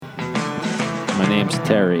My name's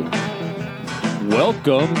Terry.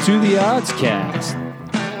 Welcome to the Oddscast.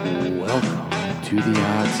 Welcome to the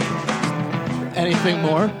Oddscast. Anything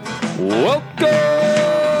more? Welcome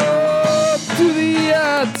to the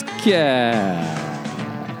Oddscast.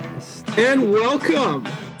 And welcome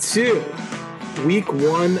to week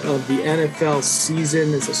one of the NFL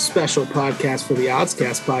season. It's a special podcast for the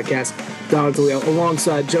Oddscast podcast. Don DeLeo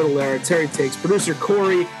alongside Joe Delara, Terry Takes, producer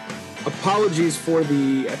Corey. Apologies for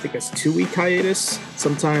the, I think it's 2-week hiatus.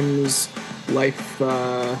 Sometimes life,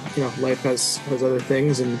 life has other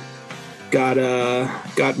things, and got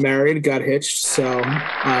married, got hitched. So a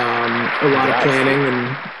lot of planning,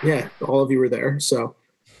 and yeah, all of you were there. So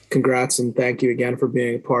congrats and thank you again for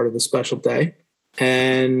being a part of the special day.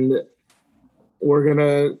 And we're going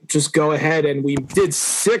to just go ahead, and we did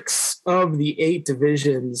 6 of the 8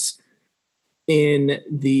 divisions in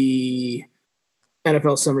the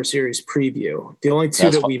NFL Summer Series preview. The only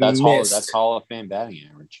 2 that we missed. That's Hall of Fame batting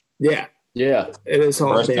average. Yeah. Yeah. It is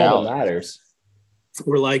Hall of Fame. That matters.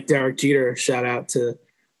 We're like Derek Jeter. Shout out to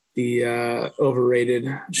the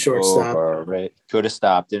overrated shortstop. Right. Could have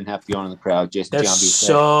stopped. Didn't have to go in the crowd. Just That's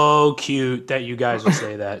so cute that you guys would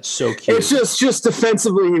say that. So cute. It's just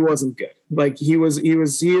defensively he wasn't good. Like he is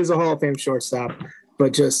a Hall of Fame shortstop,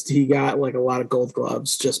 but just he got like a lot of gold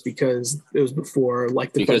gloves just because it was before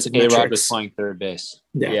like because A-Rod was playing third base.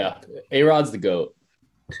 Yeah. A-Rod's the GOAT.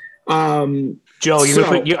 Joe,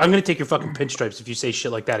 I'm gonna take your fucking pinstripes if you say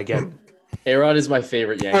shit like that again. A-Rod is my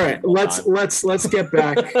favorite Yankee. All right, let's get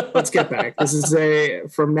back. Let's get back. This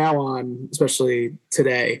is from now on, especially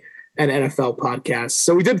today, an NFL podcast.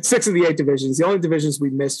 So we did 6 of the 8 divisions. The only divisions we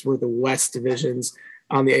missed were the West divisions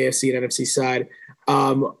on the AFC and NFC side.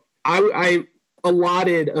 I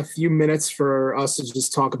allotted a few minutes for us to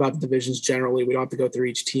just talk about the divisions generally. We don't have to go through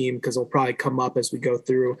each team because it'll probably come up as we go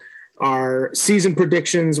through our season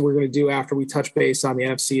predictions we're going to do after we touch base on the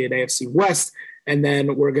NFC and AFC West. And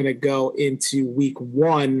then we're going to go into week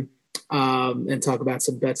 1 and talk about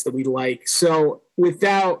some bets that we like. So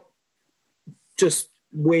without just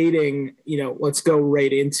waiting, let's go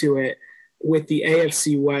right into it. With the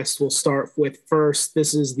AFC West, we'll start with first.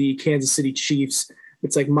 This is the Kansas City Chiefs.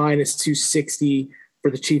 It's like minus 260 for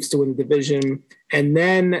the Chiefs to win the division. And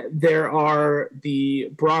then there are the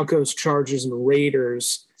Broncos, Chargers, and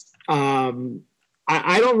Raiders. I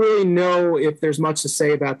don't really know if there's much to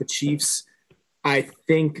say about the Chiefs. I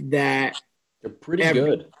think that they're pretty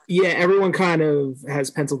good. Yeah, everyone kind of has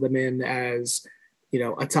penciled them in as,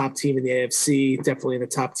 a top team in the AFC, definitely in the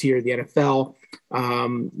top tier of the NFL.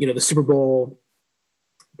 The Super Bowl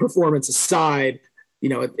performance aside,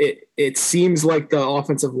 it seems like the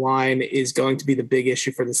offensive line is going to be the big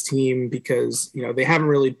issue for this team because, they haven't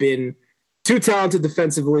really been too talented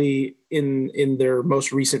defensively in their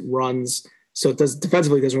most recent runs. So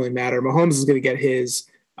defensively doesn't really matter. Mahomes is going to get his.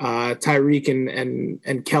 Tyreek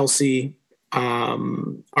and Kelsey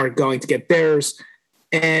are going to get theirs,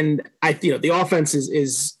 and the offense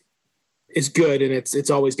is good, and it's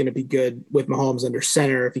always going to be good with Mahomes under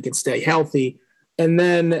center if he can stay healthy. And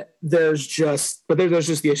then there's just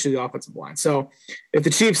the issue of the offensive line. So if the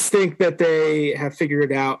Chiefs think that they have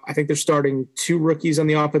figured it out, I think they're starting 2 rookies on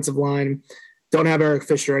the offensive line. Don't have Eric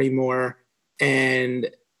Fisher anymore, and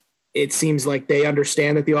it seems like they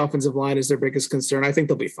understand that the offensive line is their biggest concern. I think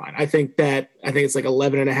they'll be fine. I think it's like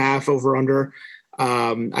 11.5 over under.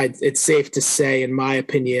 It's safe to say, in my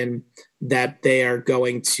opinion, that they are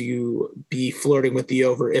going to be flirting with the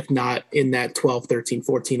over, if not in that 12, 13,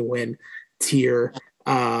 14 win tier.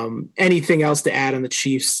 Anything else to add on the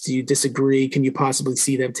Chiefs? Do you disagree? Can you possibly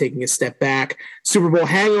see them taking a step back? Super Bowl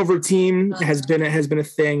hangover team has been a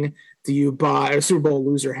thing. Do you buy a Super Bowl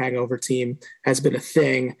loser hangover team has been a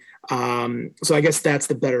thing? So I guess that's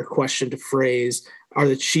the better question to phrase. Are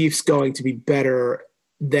the Chiefs going to be better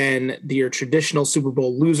than your traditional Super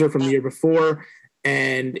Bowl loser from the year before?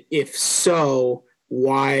 And if so,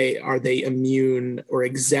 why are they immune or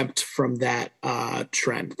exempt from that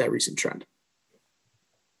trend, that recent trend?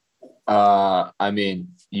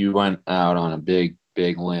 You went out on a big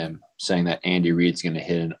limb saying that Andy Reid's going to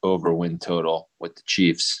hit an over win total with the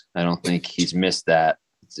Chiefs. I don't think he's missed that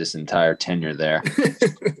this entire tenure there.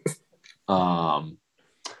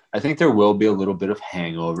 I think there will be a little bit of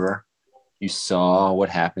hangover. You saw what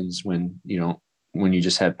happens when you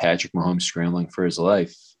just have Patrick Mahomes scrambling for his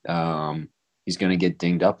life. He's going to get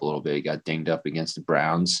dinged up a little bit. He got dinged up against the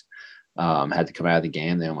Browns, had to come out of the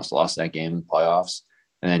game. They almost lost that game in the playoffs.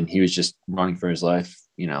 And then he was just running for his life,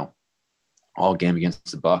 all game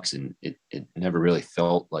against the Bucs, and it never really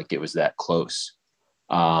felt like it was that close.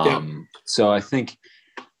 So I think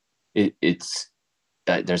it's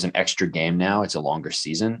there's an extra game now. It's a longer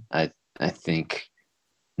season. I I think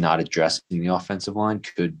not addressing the offensive line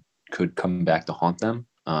could come back to haunt them.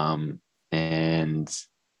 And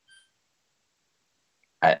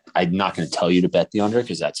I'm not going to tell you to bet the under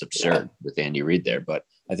because that's absurd with Andy Reid there. But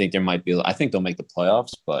I think I think they'll make the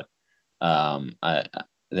playoffs, but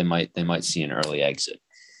they might see an early exit.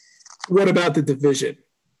 What about the division?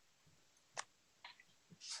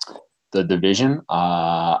 The division,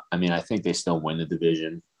 I think they still win the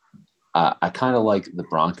division. I kind of like the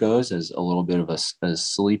Broncos as a little bit of a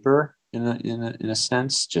sleeper in a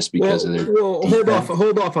sense, just because of their. Well,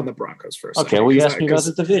 hold off on the Broncos for a second. Okay, well, you asked me about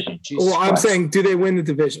the division. Jesus I'm Christ. saying, do they win the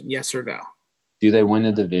division? Yes or no? Do they win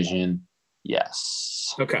the division?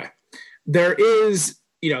 Yes. Okay. There is,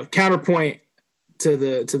 counterpoint to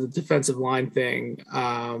the defensive line thing,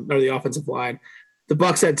 or the offensive line. The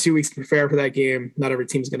Bucs had 2 weeks to prepare for that game. Not every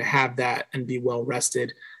team's going to have that and be well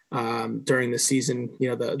rested during the season.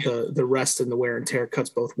 The rest and the wear and tear cuts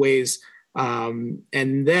both ways. And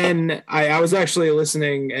then I was actually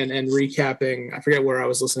listening and recapping. I forget where I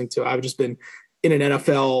was listening to. I've just been in an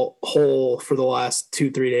NFL hole for the last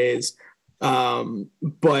 2-3 days.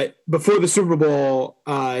 But before the Super Bowl,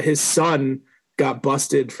 his son got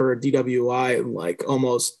busted for a DWI and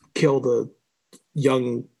almost killed a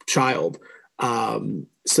young child.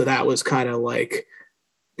 So that was kind of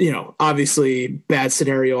obviously bad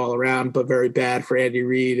scenario all around, but very bad for Andy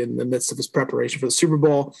Reid in the midst of his preparation for the Super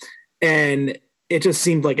Bowl. And it just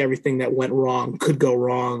seemed like everything that went wrong could go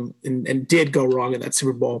wrong and did go wrong in that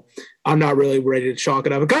Super Bowl. I'm not really ready to chalk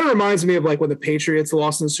it up. It kind of reminds me of when the Patriots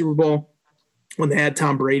lost in the Super Bowl when they had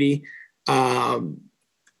Tom Brady.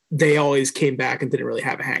 They always came back and didn't really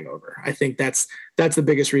have a hangover. I think that's the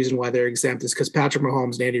biggest reason why they're exempt is because Patrick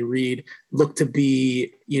Mahomes and Andy Reid look to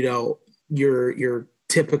be, your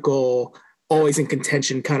typical always in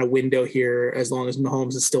contention kind of window here, as long as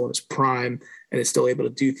Mahomes is still in his prime and is still able to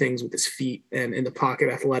do things with his feet and in the pocket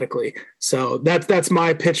athletically. So that's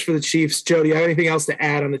my pitch for the Chiefs. Joe, do you have anything else to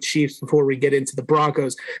add on the Chiefs before we get into the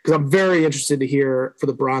Broncos? Because I'm very interested to hear for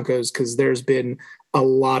the Broncos because there's been a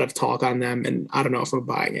lot of talk on them, and I don't know if I'm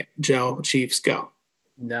buying it. Joe, Chiefs, go.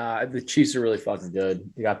 Nah, the Chiefs are really fucking good.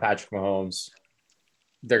 You got Patrick Mahomes.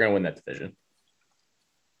 They're going to win that division.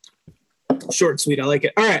 Short and sweet. I like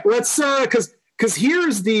it. All right, let's because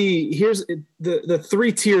here's the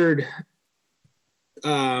three-tiered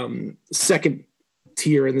second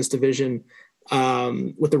tier in this division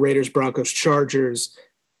with the Raiders, Broncos, Chargers.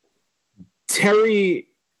 Terry,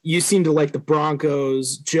 you seem to like the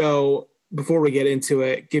Broncos. Joe, before we get into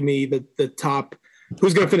it, give me the top.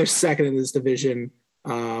 Who's going to finish second in this division?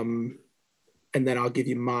 And then I'll give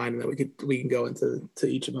you mine, and then we can go into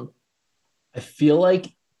each of them. I feel like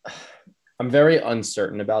I'm very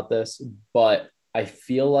uncertain about this, but I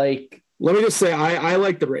feel like. Let me just say, I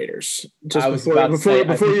like the Raiders. Just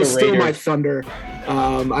before you steal my thunder,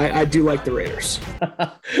 I do like the Raiders.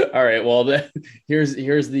 All right. Well, here's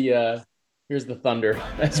the thunder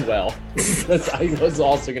as well. I was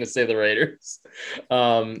also going to say the Raiders.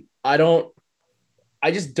 I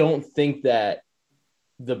just don't think that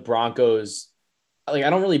the Broncos, I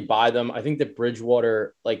don't really buy them. I think that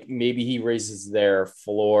Bridgewater, maybe he raises their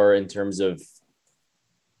floor in terms of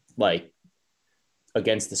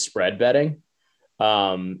against the spread betting.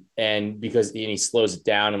 And because he slows it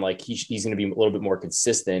down and he's going to be a little bit more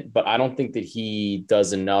consistent, but I don't think that he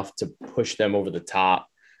does enough to push them over the top.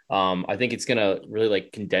 I think it's going to really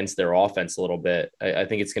condense their offense a little bit. I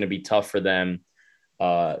think it's going to be tough for them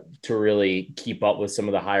to really keep up with some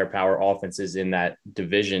of the higher power offenses in that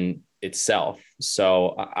division itself.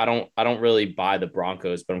 So I don't really buy the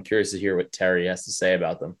Broncos, but I'm curious to hear what Terry has to say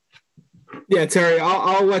about them. Yeah, Terry,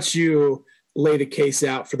 I'll let you lay the case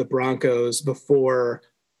out for the Broncos before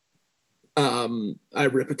I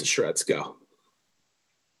rip it to shreds. Go.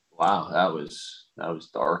 Wow, that was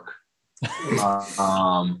dark.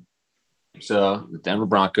 So the Denver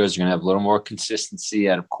Broncos are going to have a little more consistency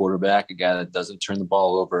out of quarterback, a guy that doesn't turn the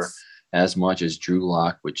ball over as much as Drew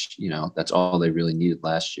Lock, which, that's all they really needed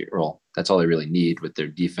last year. Well, that's all they really need with their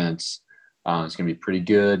defense. It's going to be pretty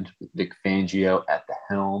good with Vic Fangio at the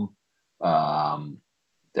helm.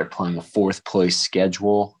 They're playing a fourth place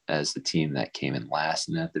schedule as the team that came in last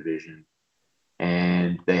in that division.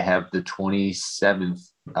 And they have the 27th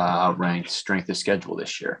ranked strength of schedule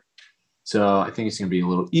this year. So I think it's going to be a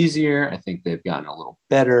little easier. I think they've gotten a little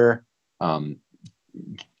better.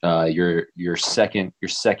 Your second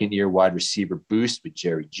year wide receiver boost with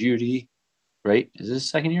Jerry Jeudy, right? Is this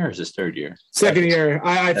second year or is this third year? Second year.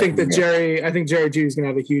 I think Jerry Jeudy is going to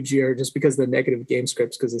have a huge year just because of the negative game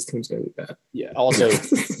scripts because this team's going to be bad. Yeah. Also,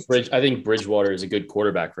 I think Bridgewater is a good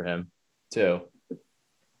quarterback for him too.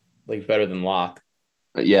 Better than Locke.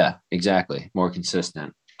 Yeah, exactly. More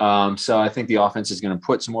consistent. So I think the offense is going to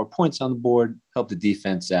put some more points on the board, help the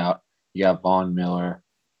defense out. You got Von Miller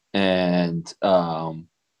and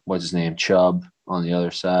what's his name, Chubb on the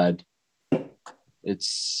other side.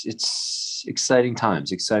 It's exciting times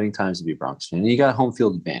to be a Bronx fan. And you got home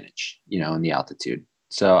field advantage, in the altitude.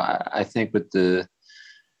 So I think with the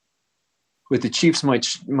Chiefs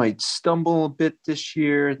might stumble a bit this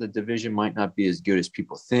year. The division might not be as good as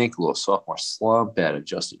people think. A little sophomore slump, bad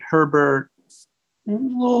Justin Herbert.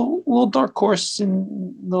 Little dark horse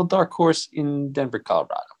in Denver,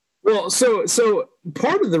 Colorado. Well, so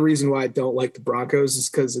part of the reason why I don't like the Broncos is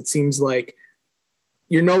because it seems like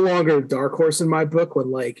you're no longer a dark horse in my book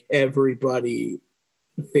when like everybody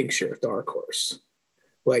thinks you're a dark horse.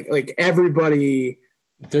 Like everybody.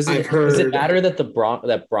 Does it matter that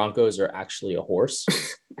that Broncos are actually a horse?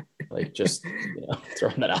 Like just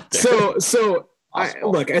throwing that out there. So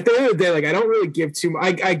look, at the end of the day, like I don't really give too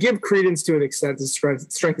much. I give credence to an extent to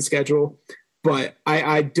strength of schedule, but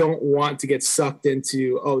I don't want to get sucked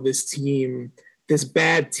into this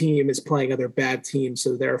bad team is playing other bad teams,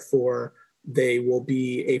 so therefore they will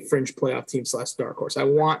be a fringe playoff team / dark horse. They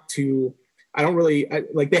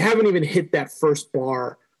haven't even hit that first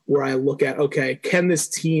bar where I look at, okay, can this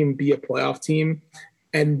team be a playoff team?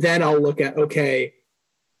 And then I'll look at, okay,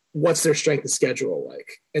 what's their strength of schedule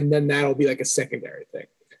like? And then that'll be like a secondary thing.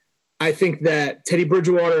 I think that Teddy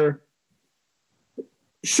Bridgewater,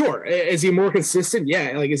 sure. Is he more consistent?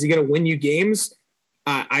 Yeah. Like, is he going to win you games?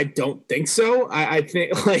 I don't think so. I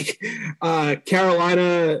think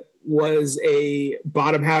Carolina was a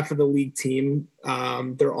bottom half of the league team.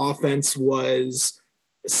 Their offense was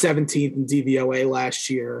 17th in DVOA last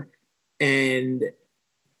year. And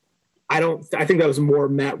I think that was more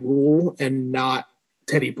Matt Rule and not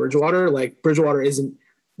Teddy Bridgewater. Like Bridgewater isn't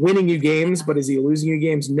winning you games, but is he losing you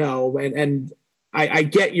games? No. And I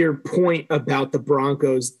get your point about the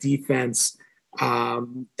Broncos defense.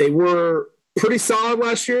 They were pretty solid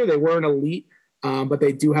last year. They weren't elite, but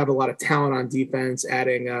they do have a lot of talent on defense,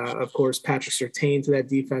 adding, of course, Patrick Surtain to that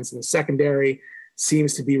defense in the secondary.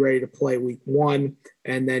 Seems to be ready to play week 1.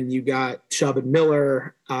 And then you got Chubb and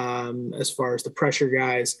Miller as far as the pressure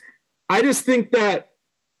guys. I just think that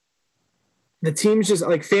the team's just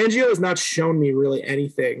like Fangio has not shown me really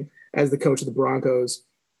anything as the coach of the Broncos.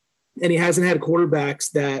 And he hasn't had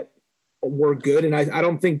quarterbacks that were good. And I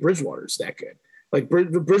don't think Bridgewater's that good. Like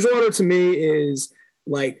Bridgewater to me is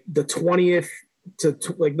like the 20th to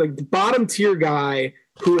like the bottom tier guy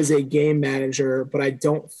who is a game manager, but I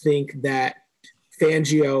don't think that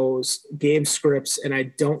Fangio's game scripts, and I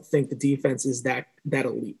don't think the defense is that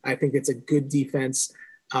elite. I think it's a good defense,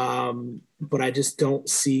 but I just don't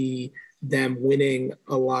see them winning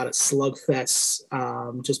a lot of slugfests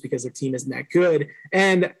just because their team isn't that good.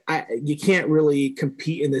 And you can't really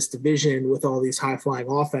compete in this division with all these high-flying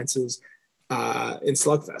offenses in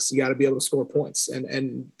slugfests. You got to be able to score points,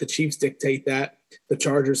 and the Chiefs dictate that. The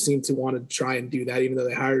Chargers seem to want to try and do that, even though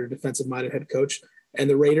they hired a defensive-minded head coach. And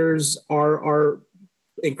the Raiders are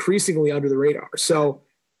increasingly under the radar. So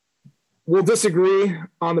we'll disagree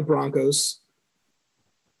on the Broncos.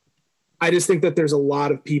 I just think that there's a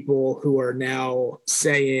lot of people who are now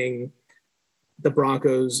saying the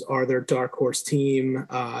Broncos are their dark horse team.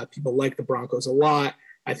 People like the Broncos a lot.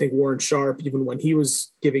 I think Warren Sharp, even when he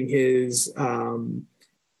was giving his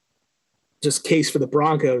just case for the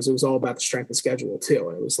Broncos, it was all about the strength of schedule too.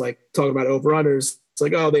 And it was like talking about over-unders. It's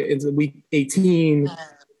like, in week 18,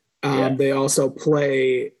 they also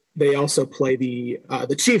play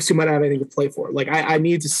the Chiefs, who might not have anything to play for. Like I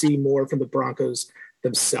need to see more from the Broncos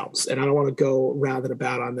themselves, and I don't want to go round and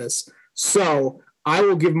about on this. So I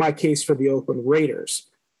will give my case for the Oakland Raiders.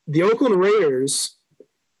 The Oakland Raiders,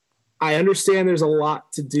 I understand there's a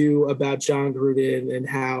lot to do about John Gruden and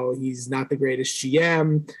how he's not the greatest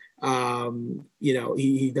GM.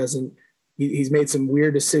 He's made some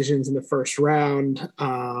weird decisions in the first round,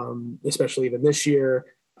 especially even this year,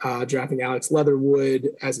 drafting Alex Leatherwood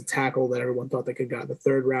as a tackle that everyone thought they could got in the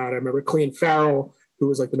third round. I remember Clean Farrell, who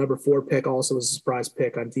was like the number 4 pick, also was a surprise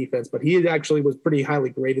pick on defense, but he actually was pretty highly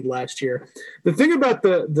graded last year. The thing about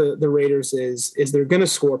the Raiders is they're going to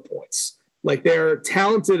score points. Like they're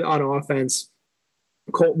talented on offense.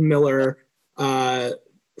 Colton Miller,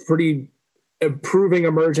 pretty improving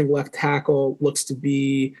emerging left tackle, looks to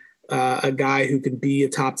be a guy who can be a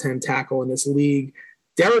top 10 tackle in this league.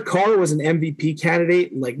 Derek Carr was an MVP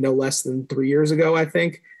candidate like no less than 3 years ago, I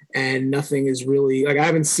think. And nothing is really like I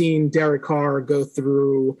haven't seen Derek Carr go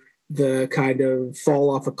through the kind of fall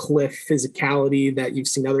off a cliff physicality that you've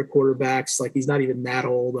seen other quarterbacks. Like he's not even that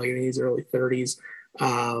old, like in his early 30s.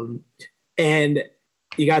 And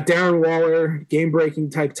you got Darren Waller, game-breaking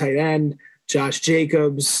type tight end, Josh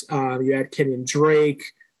Jacobs. You had Kenyon Drake.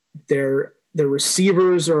 Their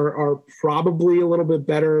receivers are probably a little bit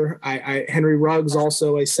better. Henry Ruggs,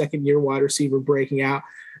 also a second-year wide receiver, breaking out.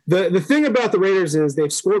 The thing about the Raiders is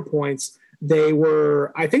they've scored points.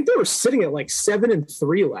 I think they were sitting at like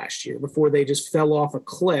 7-3 last year before they just fell off a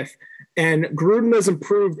cliff. And Gruden has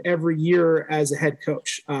improved every year as a head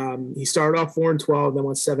coach. He started off 4-12, then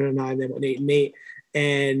went 7-9, then went 8-8.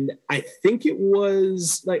 And I think it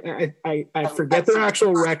was like I forget their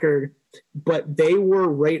actual record, but they were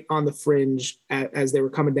right on the fringe as they were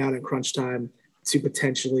coming down in crunch time to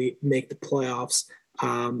potentially make the playoffs.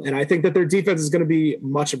 And I think that their defense is going to be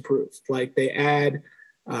much improved. Like they add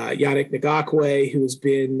Yannick Ngakoue, who has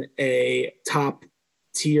been a top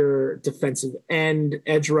tier defensive end,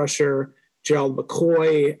 edge rusher. Gerald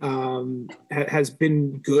McCoy has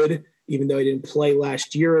been good, even though he didn't play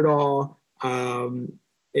last year at all.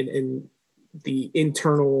 In the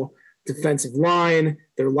internal defensive line,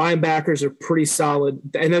 their linebackers are pretty solid.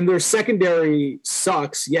 And then their secondary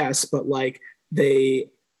sucks, yes, but like they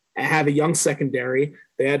have a young secondary.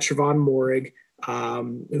 They had Trevon Moehrig,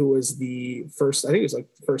 who was the first, I think it was like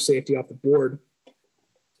the first safety off the board.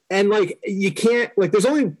 And like you can't, like there's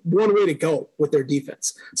only one way to go with their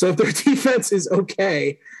defense. So if their defense is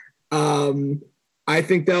okay, I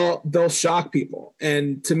think they'll shock people.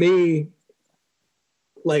 And to me,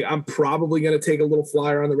 like I'm probably going to take a little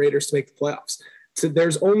flyer on the Raiders to make the playoffs. So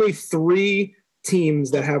there's only 3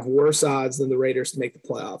 teams that have worse odds than the Raiders to make the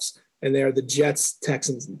playoffs, and they are the Jets,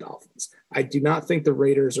 Texans, and Dolphins. I do not think the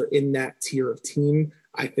Raiders are in that tier of team.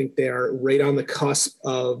 I think they are right on the cusp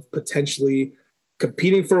of potentially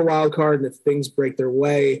competing for a wild card, and if things break their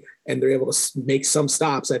way and they're able to make some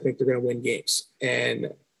stops, I think they're going to win games.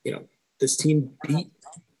 And you know, this team beat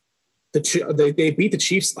they beat the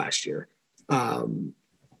Chiefs last year.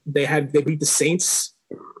 They beat the Saints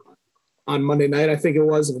on Monday night, I think it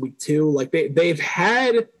was, in week 2. Like they've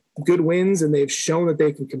had good wins and they've shown that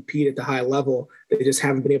they can compete at the high level. They just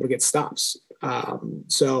haven't been able to get stops.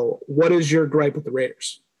 So what is your gripe with the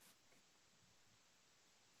Raiders?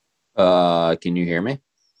 Can you hear me?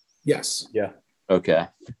 Yes. Yeah. Okay.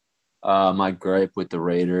 My gripe with the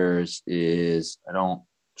Raiders is I don't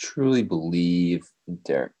truly believe in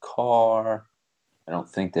Derek Carr. I don't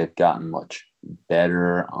think they've gotten much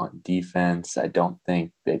better on defense. I don't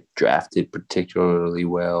think they've drafted particularly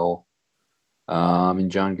well.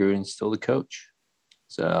 And John Gruden's still the coach.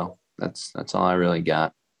 So that's all I really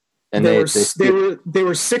got. And they were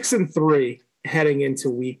 6-3 heading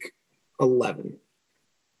into week 11.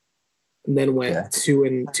 And then went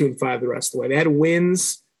 2-5 the rest of the way. They had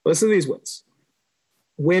wins. Listen to these wins.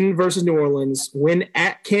 Win versus New Orleans, win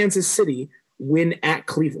at Kansas City, win at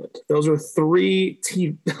Cleveland. Those are 3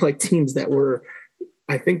 teams that were,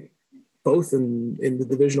 I think, both in the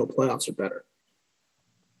divisional playoffs are better.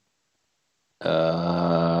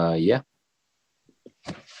 Yeah.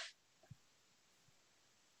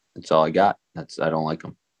 That's all I got. I don't like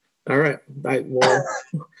them. All right. Well,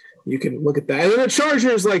 you can look at that. And then the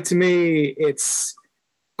Chargers, like, to me,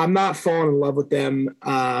 I'm not falling in love with them.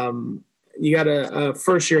 You got a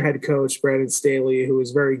first-year head coach, Brandon Staley, who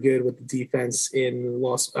is very good with the defense in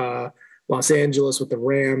Los Angeles with the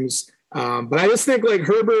Rams. But I just think, like,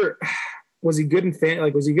 Herbert, was he good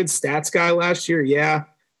was he a good stats guy last year? Yeah.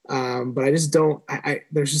 But I just don't. I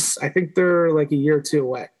think they're like a year or 2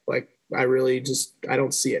 away. Like, I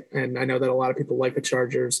don't see it. And I know that a lot of people like the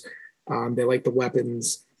Chargers. They like the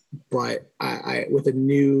weapons, but I with a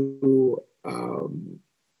new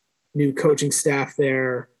coaching staff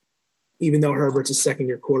there, even though Herbert's a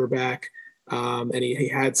second-year quarterback, and he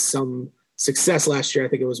had some success last year, I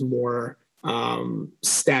think it was more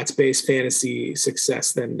stats-based fantasy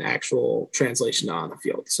success than actual translation on the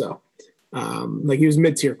field. So, like, he was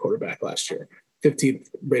mid-tier quarterback last year, 15th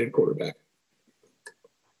rated quarterback.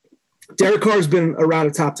 Derek Carr's been around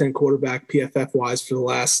a top 10 quarterback PFF-wise for the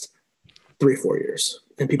last 3-4 years,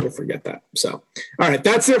 and people forget that. So, all right,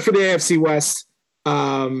 that's it for the AFC West.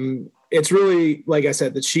 It's really, like I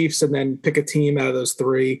said, the Chiefs, and then pick a team out of those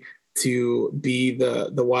 3 to be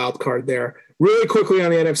the wild card there. Really quickly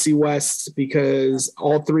on the NFC West, because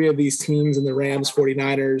all 3 of these teams in the Rams,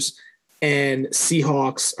 49ers, and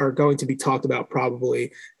Seahawks are going to be talked about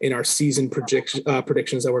probably in our season predictions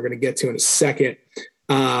that we're going to get to in a second.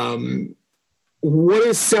 What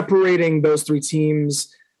is separating those 3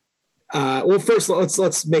 teams? Well, first,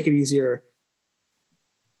 let's make it easier.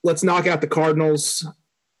 Let's knock out the Cardinals.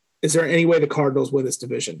 Is there any way the Cardinals win this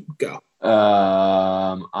division? Go.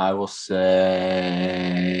 I will say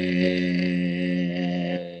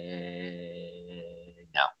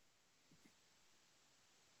no.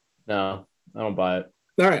 No, I don't buy it.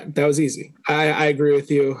 All right, that was easy. I agree with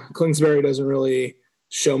you. Kingsbury doesn't really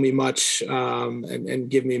show me much and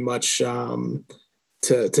give me much to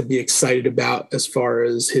be excited about as far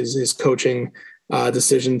as his coaching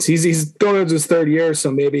decisions. He's going into his third year, so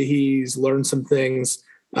maybe he's learned some things.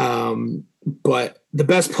 But the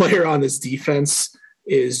best player on this defense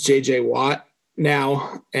is J.J. Watt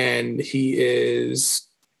now, and he is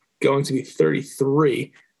going to be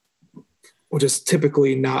 33, which is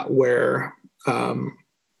typically not where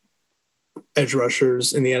edge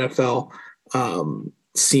rushers in the NFL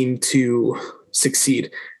seem to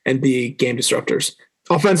succeed and be game disruptors.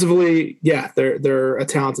 Offensively, yeah, they're a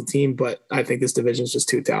talented team, but I think this division is just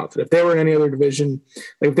too talented. If they were in any other division,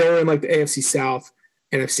 like if they were in like the AFC South,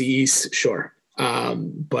 NFC East, sure.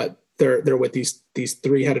 But they're with these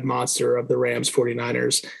three-headed monster of the Rams,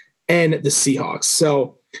 49ers, and the Seahawks.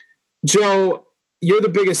 So, Joe, you're the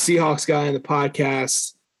biggest Seahawks guy in the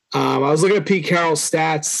podcast. I was looking at Pete Carroll's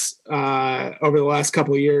stats over the last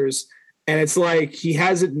couple of years, and it's like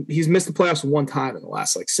he's missed the playoffs one time in the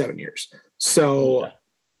last like 7 years. So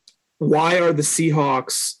why are the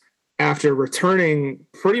Seahawks, after returning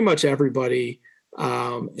pretty much everybody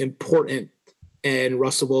important and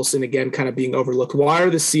Russell Wilson again kind of being overlooked, why are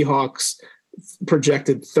the Seahawks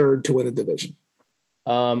projected third to win the division?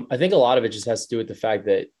 I think a lot of it just has to do with the fact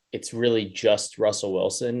that it's really just Russell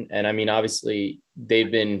Wilson. And I mean, obviously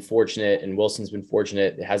they've been fortunate and Wilson's been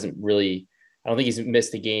fortunate. It hasn't really, I don't think he's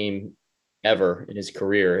missed a game ever in his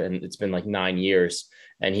career. And it's been like 9 years.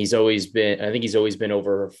 And I think he's always been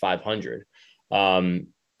over 500.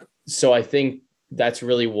 So I think that's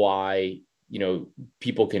really why,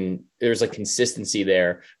 there's like consistency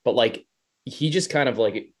there, but like, he just kind of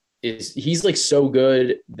like he's like so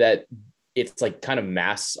good that it's like kind of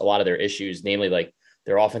masks a lot of their issues, namely like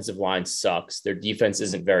their offensive line sucks. Their defense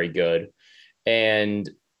isn't very good. And,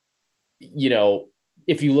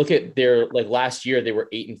 if you look at their, like last year, they were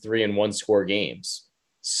 8-3 in 1-score games.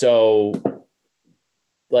 So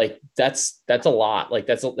like, that's a lot. Like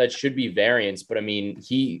that should be variance, but I mean,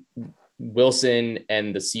 Wilson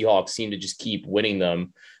and the Seahawks seem to just keep winning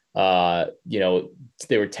them. They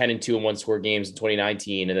were 10-2 in 1-score games in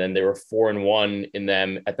 2019, and then they were 4-1 in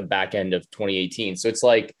them at the back end of 2018. So it's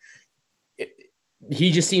like,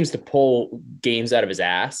 he just seems to pull games out of his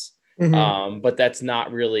ass. But that's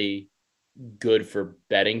not really good for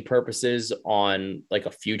betting purposes on like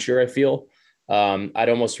a future, I feel. I'd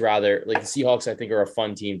almost rather, like, the Seahawks, I think, are a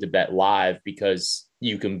fun team to bet live because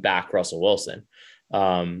you can back Russell Wilson.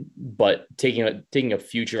 But taking a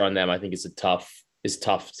future on them, I think is tough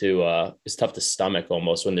to stomach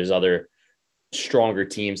almost when there's other stronger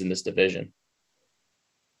teams in this division.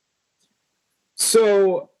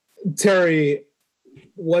 So, Terry,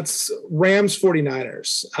 what's Rams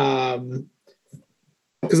 49ers?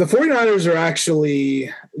 Because the 49ers are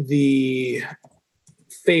actually the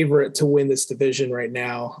favorite to win this division right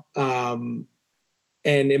now. And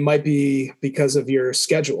it might be because of your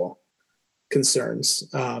schedule concerns,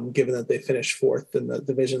 given that they finished fourth in the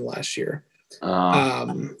division last year.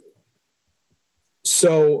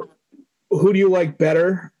 So who do you like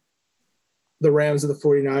better, the Rams or the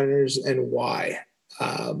 49ers, and why?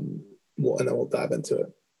 And then we'll dive into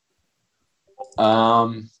it.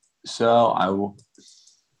 So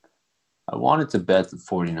I wanted to bet the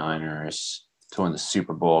 49ers to win the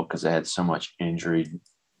Super Bowl because they had so much injury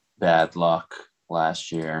bad luck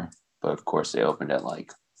last year. But of course they opened at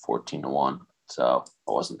like 14-1. So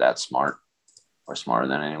I wasn't that smart or smarter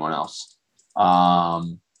than anyone else.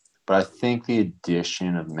 But I think the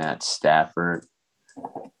addition of Matt Stafford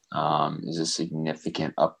is a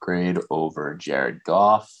significant upgrade over Jared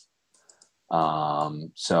Goff.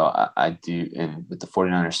 So I do, and with the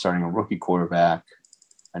 49ers starting a rookie quarterback,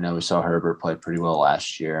 I know we saw Herbert play pretty well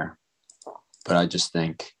last year, but I just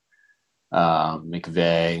think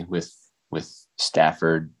McVay with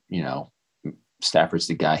Stafford, Stafford's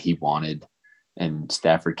the guy he wanted, and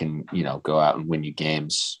Stafford can, go out and win you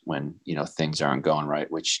games when, things aren't going right,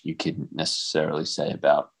 which you couldn't necessarily say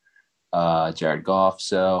about Jared Goff.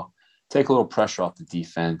 So take a little pressure off the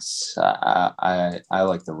defense. I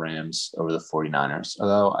like the Rams over the 49ers,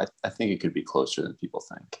 although I think it could be closer than people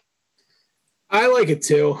think. I like it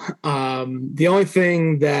too. The only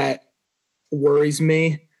thing that worries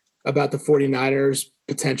me about the 49ers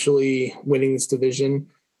potentially winning this division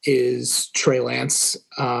is Trey Lance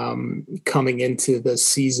coming into the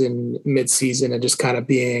season, mid-season, and just kind of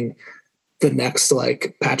being the next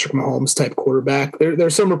like Patrick Mahomes type quarterback.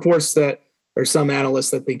 There's some reports that, or some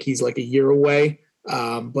analysts that think he's like a year away,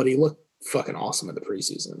 but he looked fucking awesome in the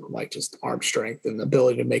preseason, like just arm strength and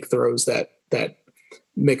ability to make throws that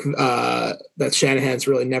that Shanahan's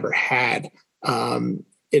really never had in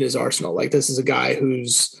his arsenal. Like, this is a guy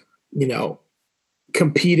who's,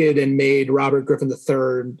 competed and made Robert Griffin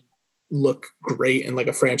III look great and like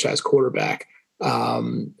a franchise quarterback.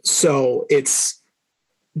 So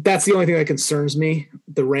that's the only thing that concerns me.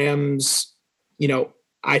 The Rams,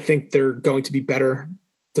 I think they're going to be better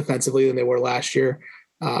defensively than they were last year,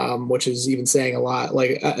 which is even saying a lot.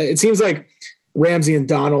 Like, it seems like Ramsey and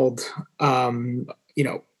Donald,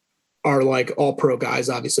 are like all pro guys.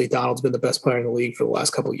 Obviously, Donald's been the best player in the league for the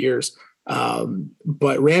last couple of years.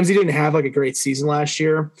 But Ramsey didn't have like a great season last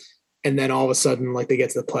year. And then all of a sudden, like, they get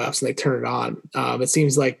to the playoffs and they turn it on. It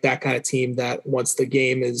seems like that kind of team that once the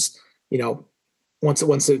game is,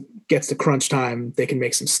 once it gets to crunch time, they can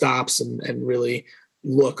make some stops and really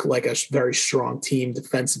look like a very strong team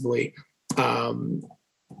defensively. And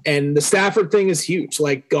the Stafford thing is huge.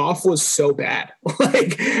 Like, Goff was so bad.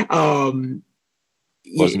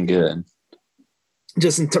 Wasn't good.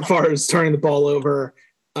 Just as far as turning the ball over,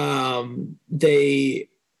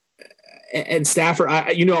 and Stafford,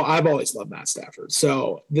 I've always loved Matt Stafford.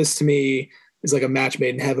 So this to me is like a match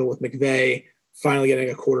made in heaven with McVay, finally getting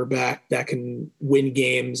a quarterback that can win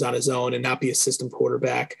games on his own and not be a system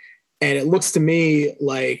quarterback. And it looks to me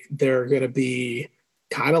like they're going to be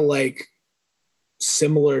kind of like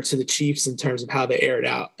similar to the Chiefs in terms of how they aired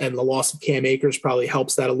out. And the loss of Cam Akers probably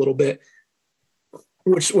helps that a little bit,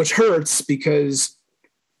 which hurts because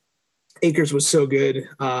Akers was so good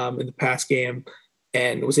in the past game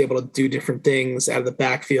and was able to do different things out of the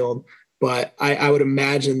backfield. But I would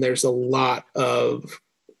imagine there's a lot of,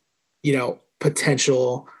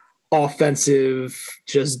 potential offensive,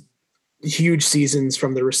 just huge seasons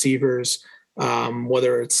from the receivers,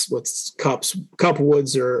 whether it's Kupp,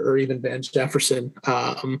 Woods, or even Van Jefferson,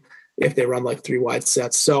 if they run like 3 wide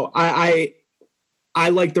sets. So I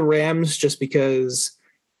like the Rams just because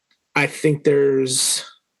I think there's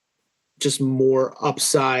just more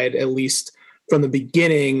upside, at least from the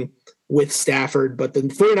beginning, with Stafford. But the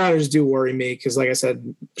 49ers do worry me because, like I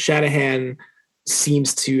said, Shanahan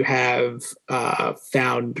seems to have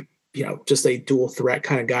found, just a dual threat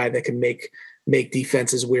kind of guy that can make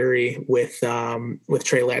defenses weary with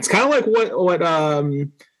Trey Lance. Kind of like what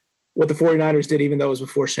the 49ers did, even though it was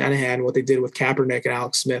before Shanahan, what they did with Kaepernick and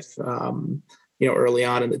Alex Smith, early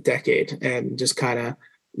on in the decade. And just kind of,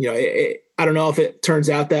 I don't know if it turns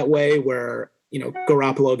out that way where,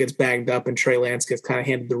 Garoppolo gets banged up and Trey Lance gets kind of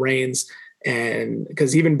handed the reins. And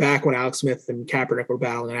because even back when Alex Smith and Kaepernick were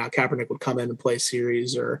battling out, Kaepernick would come in and play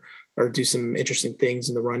series or do some interesting things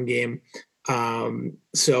in the run game.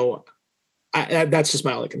 So that's just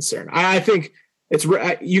my only concern. I think it's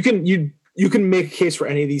you can make a case for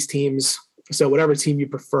any of these teams. So whatever team you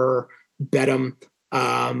prefer, bet them.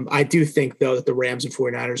 I do think, though, that the Rams and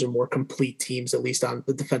 49ers are more complete teams, at least on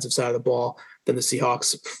the defensive side of the ball, than the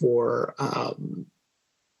Seahawks for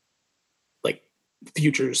like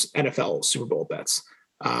futures NFL Super Bowl bets.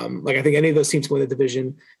 I think any of those teams can win the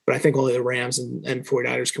division, but I think only the Rams and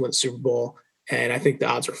 49ers can win the Super Bowl. And I think the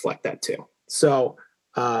odds reflect that too. So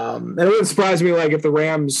and it wouldn't surprise me, like, if the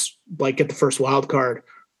Rams get the first wild card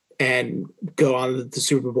and go on to the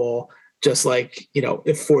Super Bowl. Just like,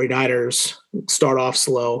 if 49ers start off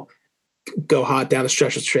slow, go hot down the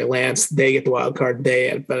stretch with Trey Lance, they get the wild card,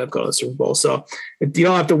 they end up going to the Super Bowl. So you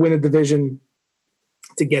don't have to win a division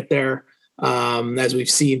to get there, as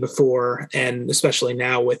we've seen before, and especially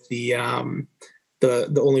now with the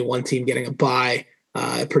only one team getting a bye,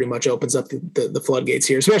 it pretty much opens up the floodgates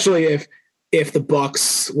here, especially if the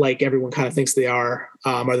Bucks, like everyone kind of thinks they are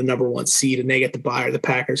the number 1 seed and they get the bye or the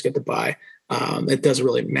Packers get the bye. It doesn't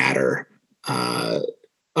really matter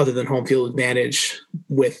other than home field advantage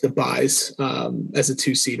with the buys as a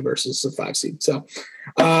 2 seed versus a 5 seed. So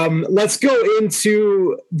let's go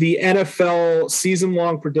into the NFL season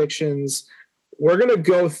long predictions. We're going to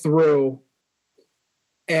go through,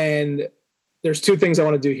 and there's 2 things I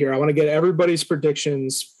want to do here. I want to get everybody's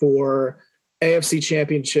predictions for AFC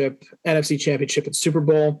Championship, NFC Championship, and Super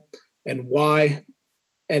Bowl, and why.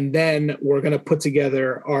 And then we're going to put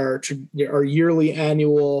together our yearly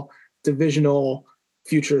annual divisional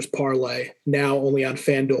futures parlay, now only on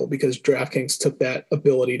FanDuel because DraftKings took that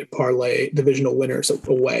ability to parlay divisional winners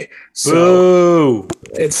away. So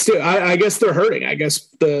it's still, I guess they're hurting. I guess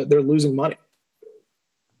they're losing money.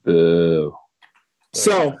 Boo.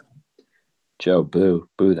 So, Joe, boo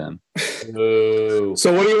them. Boo.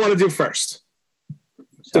 So what do you want to do first?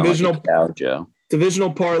 Divisional like cow, Joe.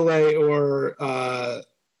 Divisional parlay or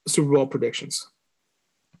Super Bowl predictions?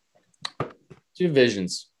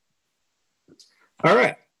 Divisions. All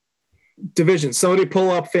right. Divisions. Somebody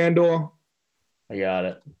pull up FanDuel. I got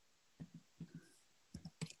it.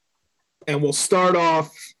 and we'll start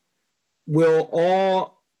off. We'll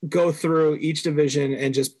all go through each division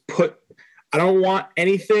and just put. I don't want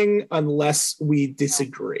anything unless we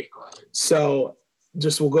disagree. So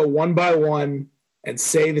we'll go one by one and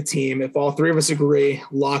say the team. If all three of us agree,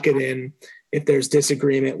 lock it in. If there's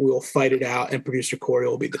disagreement, we will fight it out, and producer Corey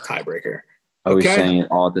will be the tiebreaker. Are we saying it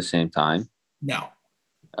all at the same time? No.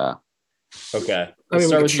 Okay. I mean,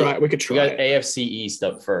 we could try. We got AFC East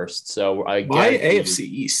up first. So why AFC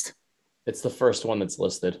East? It's the first one that's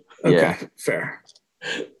listed. Okay, fair.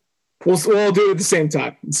 We'll do it at the same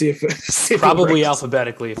time and see if probably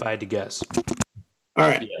alphabetically, if I had to guess. All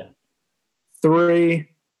right. Yeah. 3,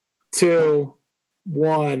 2,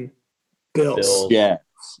 1. Bills. Yeah.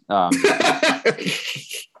 The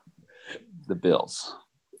Bills.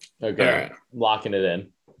 Okay. Right. Locking it in.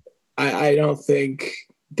 I don't think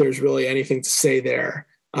there's really anything to say there.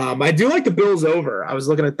 I do like the Bills over. I was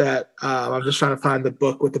looking at that. I'm just trying to find the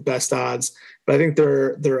book with the best odds, but I think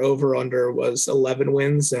their over under was 11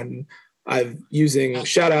 wins. And I'm using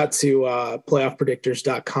shout out to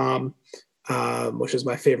playoffpredictors.com, which is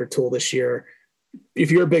my favorite tool this year.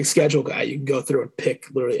 If you're a big schedule guy, you can go through and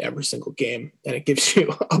pick literally every single game, and it gives you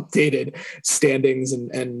updated standings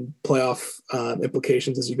and playoff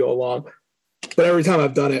implications as you go along. But every time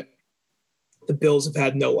I've done it, the Bills have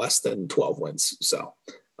had no less than 12 wins. So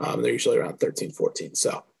they're usually around 13, 14.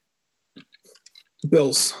 So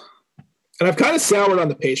Bills. And I've kind of soured on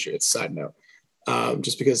the Patriots, side note,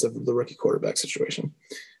 just because of the rookie quarterback situation.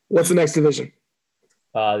 What's the next division?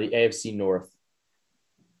 The AFC North.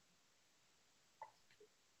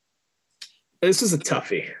 This is a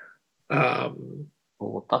toughie.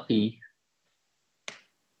 Toughie.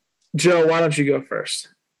 Joe, why don't you go first?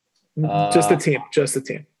 Just the team.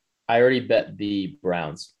 I already bet the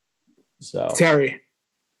Browns. So Terry.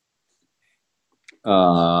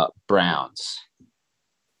 Browns.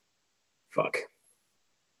 Fuck.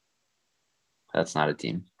 That's not a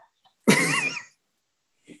team.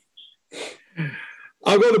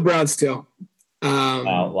 I'll go the Browns too.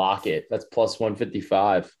 Lock it. That's plus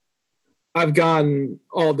 155. I've gone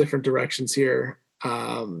all different directions here.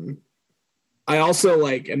 I also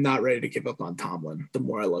am not ready to give up on Tomlin the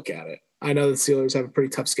more I look at it. I know the Steelers have a pretty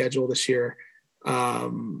tough schedule this year.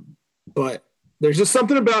 But there's just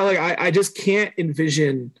something about I just can't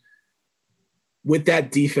envision with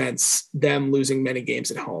that defense them losing many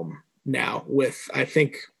games at home now with I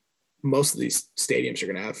think most of these stadiums are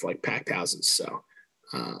going to have packed houses. So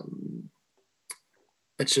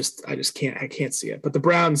it's just I can't see it. But the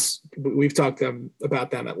Browns, we've talked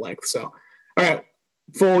about them at length. So all right,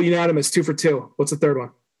 full unanimous 2 for 2. What's the third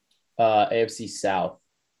one? AFC South.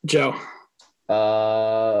 Joe.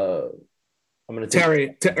 I'm gonna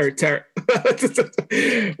take Terry.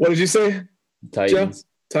 What did you say? Titans.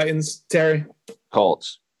 Joe? Titans. Terry.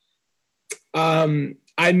 Colts.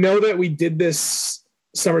 I know that we did this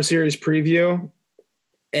summer series preview,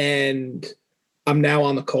 and I'm now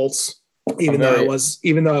on the Colts, even though I was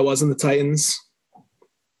in the Titans.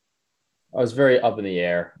 I was very up in the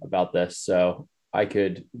air about this, so I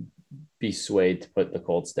could be swayed to put the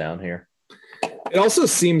Colts down here. It also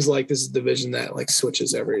seems like this is a division that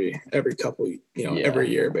switches every couple, every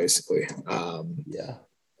year basically.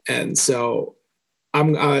 And so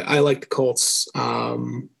I like the Colts.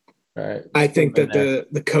 Right. I think that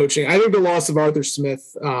the coaching, I think the loss of Arthur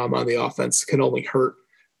Smith on the offense can only hurt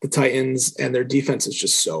the Titans, and their defense is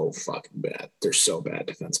just so fucking bad. They're so bad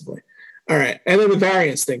defensively. All right. And then the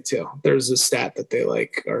variance thing too. There's a stat that they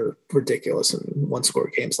are ridiculous in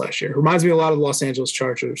one-score games last year. Reminds me a lot of the Los Angeles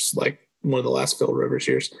Chargers, one of the last Phil Rivers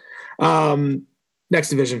years. Next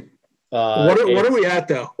division. What are we at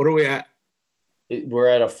though? What are we at? We're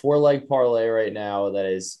at a 4-leg parlay right now that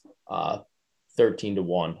is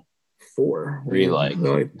 13-1. 4. 3 legs.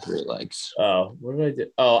 3 legs. Oh, what did I do?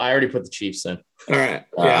 Oh, I already put the Chiefs in. All right.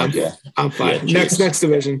 Yeah, I'm fine. Yeah, next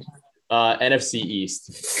division. NFC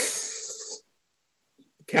East.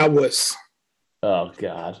 Cowboys. Oh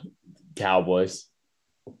God. Cowboys.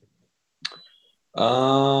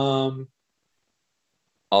 I'll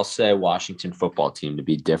say Washington football team to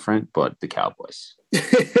be different, but the Cowboys.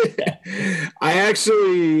 I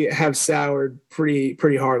actually have soured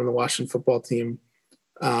pretty hard on the Washington football team.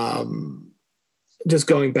 Just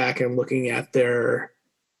going back and looking at their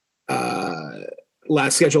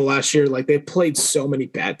last schedule last year, they played so many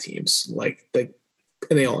bad teams, and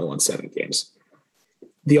they only won 7 games.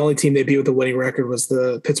 The only team they beat with a winning record was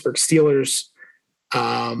the Pittsburgh Steelers.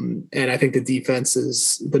 And I think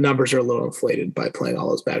the numbers are a little inflated by playing all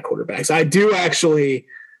those bad quarterbacks. I do actually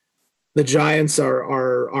the Giants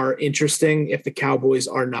are interesting if the Cowboys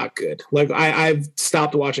are not good. Like I've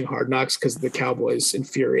stopped watching Hard Knocks because the Cowboys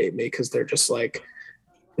infuriate me because they're just like,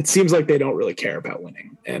 it seems like they don't really care about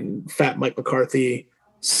winning. And Fat Mike McCarthy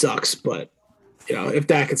sucks, but if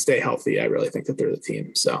Dak could stay healthy, I really think that they're the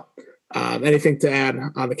team. So anything to add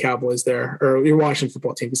on the Cowboys there, or your Washington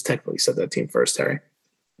football team? Because technically you said that team first, Terry.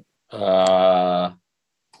 No,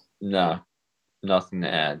 nothing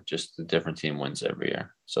to add. Just a different team wins every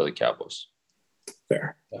year. So the Cowboys.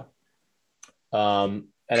 Fair. Yeah.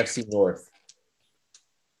 NFC North.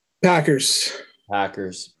 Packers.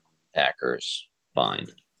 Fine.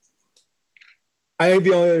 I think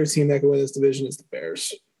the only other team that can win this division is the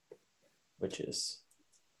Bears. Which is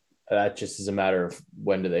that just is a matter of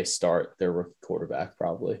when do they start their rookie quarterback,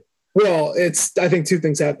 probably. Well, I think two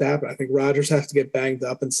things have to happen. I think Rodgers has to get banged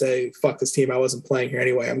up and say, fuck this team. I wasn't playing here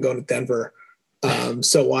anyway. I'm going to Denver.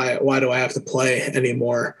 So why do I have to play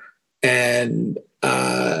anymore? And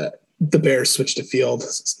the Bears switch to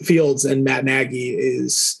Fields, and Matt Nagy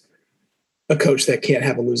is a coach that can't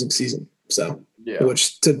have a losing season. So,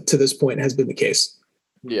 which to this point has been the case.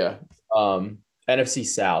 Yeah. NFC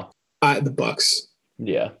South. The Bucks.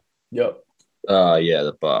 Yeah. Yep.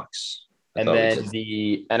 The Bucks. And then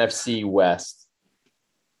the NFC West.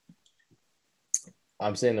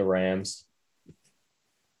 I'm saying the Rams.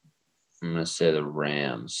 I'm going to say the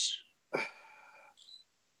Rams.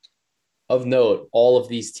 Of note, all of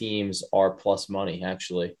these teams are plus money,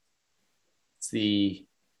 actually. It's the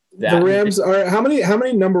Rams are how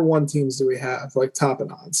many number one teams do we have, like top and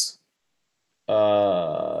odds?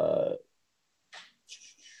 5.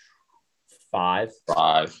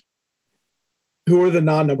 Who are the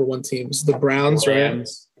non-number one teams? The Browns,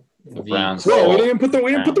 Rams, right? The Browns. No, we didn't put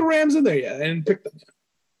the Rams in there yet. I didn't pick them yet.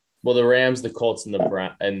 Well, the Rams, the Colts, and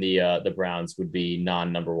the Browns would be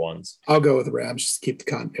non-number ones. I'll go with the Rams just to keep the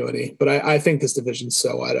continuity. But I think this division's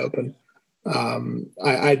so wide open.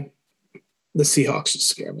 The Seahawks just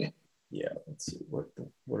scare me. Yeah, let's see.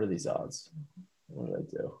 What are these odds? What did I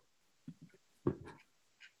do?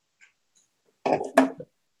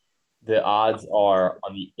 The odds are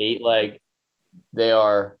on the 8-leg. They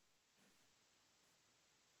are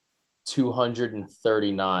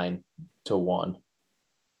 239 to 1.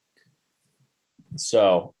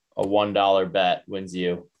 So a $1 bet wins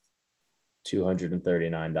you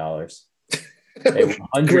 $239.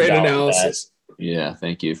 Great analysis. Yeah,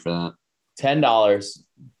 thank you for that. $10,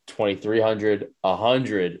 $2,300,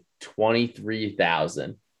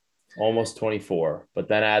 $123,000, almost 24. But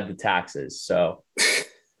then add the taxes, so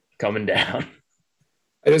coming down.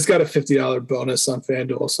 I just got a $50 bonus on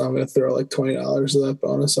FanDuel, so I'm going to throw like $20 of that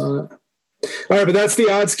bonus on it. All right, but that's the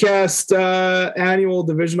OddsCast annual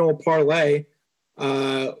divisional parlay.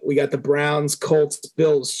 We got the Browns, Colts,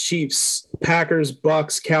 Bills, Chiefs, Packers,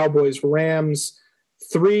 Bucks, Cowboys, Rams,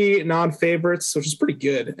 3 non-favorites, which is pretty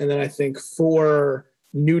good. And then I think 4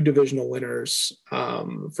 new divisional winners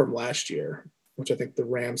from last year, which I think the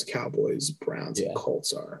Rams, Cowboys, Browns, and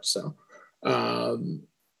Colts are. So, all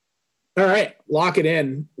right, lock it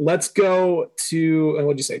in. Let's go to,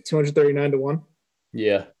 what'd you say, 239 to 1?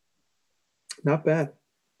 Yeah. Not bad.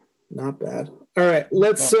 All right,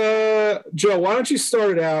 let's, Joe, why don't you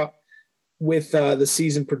start it out with the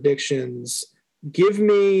season predictions? Give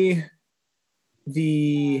me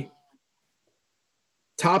the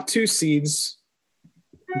top 2 seeds.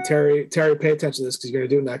 And Terry, pay attention to this because you're going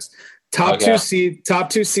to do it next. Top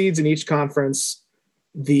two seeds in each conference.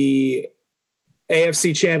 The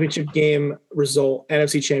AFC Championship game result,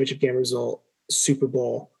 NFC Championship game result, Super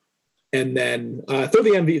Bowl, and then throw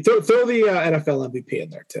the NFL MVP in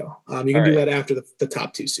there too. You can do that after the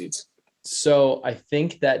top 2 seeds. So I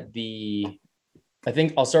think that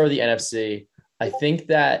I'll start with the NFC. I think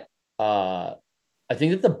that the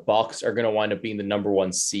Bucks are going to wind up being the number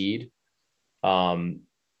 1 seed.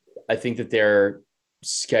 I think that their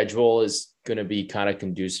schedule is going to be kind of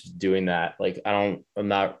conducive to doing that. Like, I'm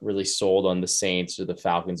not really sold on the Saints or the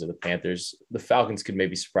Falcons or the Panthers. The Falcons could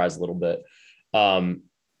maybe surprise a little bit.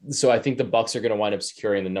 So I think the Bucks are going to wind up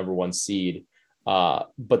securing the number 1 seed. But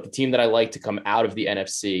the team that I like to come out of the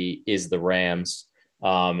NFC is the Rams.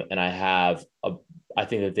 And I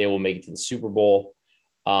think that they will make it to the Super Bowl.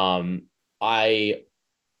 I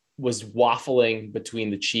was waffling between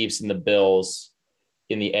the Chiefs and the Bills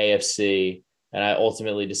in the AFC, and I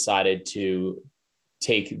ultimately decided to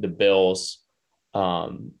take the Bills. I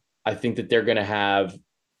think that they're going to have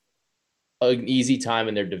an easy time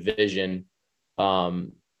in their division.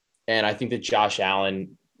 And I think that Josh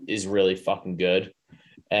Allen is really fucking good.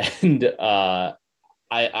 And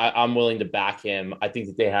I'm willing to back him. I think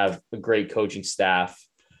that they have a great coaching staff.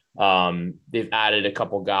 They've added a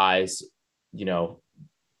couple guys,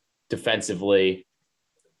 defensively.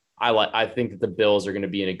 I think that the Bills are going to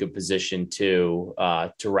be in a good position to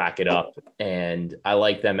rack it up, and I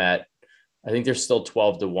like them I think they're still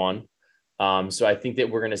 12-1. So I think that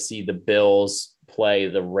we're going to see the Bills play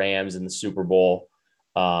the Rams in the Super Bowl,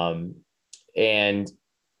 and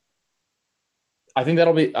I think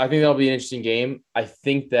that'll be an interesting game. I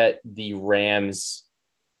think that the Rams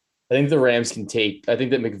can take. I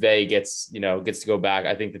think that McVay gets to go back.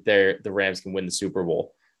 I think that the Rams can win the Super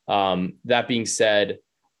Bowl. That being said,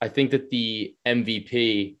 I think that the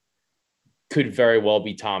MVP could very well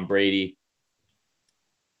be Tom Brady.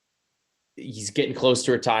 He's getting close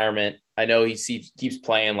to retirement. I know he keeps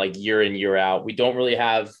playing like year in, year out. We don't really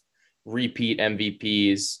have repeat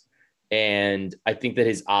MVPs. And I think that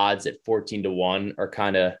his odds at 14-1 are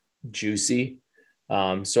kind of juicy.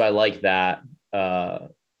 So I like that. I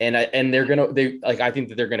think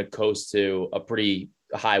that they're going to coast to a pretty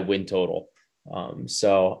high win total.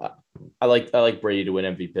 So I like Brady to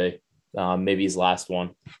win MVP. Maybe his last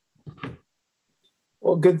one.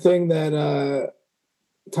 Well, good thing that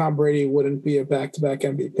Tom Brady wouldn't be a back-to-back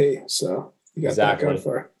MVP. So you got that going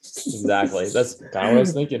for it. Exactly. That's kind of what I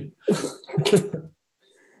was thinking.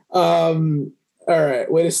 All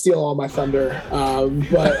right, way to steal all my thunder.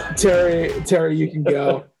 But Terry, you can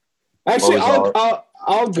go. Actually,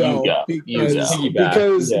 I'll go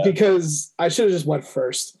because I should have just went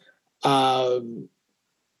first. I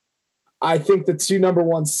think the two number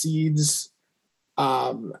one seeds.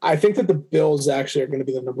 I think that the Bills actually are going to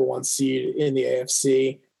be the number one seed in the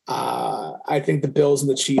AFC. I think the Bills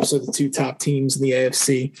and the Chiefs are the two top teams in the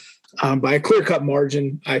AFC by a clear-cut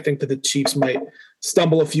margin. I think that the Chiefs might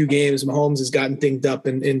stumble a few games. Mahomes has gotten dinged up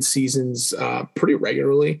in seasons pretty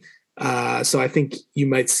regularly. So I think you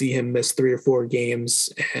might see him miss 3 or 4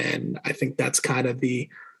 games. And I think that's kind of the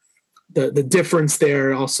difference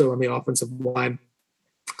there. Also on the offensive line,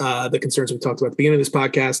 the concerns we talked about at the beginning of this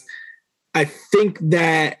podcast. I think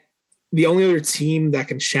that the only other team that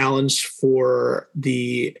can challenge for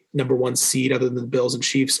the number one seed other than the Bills and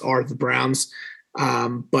Chiefs are the Browns.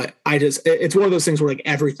 But it's one of those things where like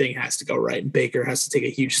everything has to go right and Baker has to take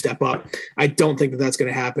a huge step up. I don't think that that's going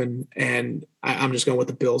to happen. And I'm just going with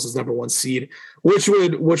the Bills as number one seed, which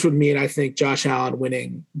would mean I think Josh Allen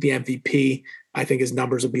winning the MVP. I think his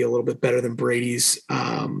numbers will be a little bit better than Brady's,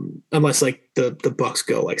 unless like the Bucs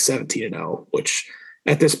go like 17-0, which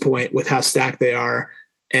at this point with how stacked they are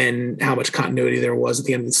and how much continuity there was at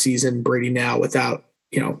the end of the season, Brady now without,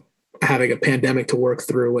 having a pandemic to work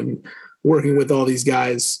through and working with all these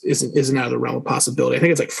guys isn't out of the realm of possibility. I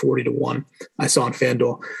think it's like 40-1 I saw on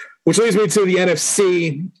FanDuel, which leads me to the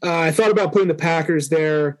NFC. I thought about putting the Packers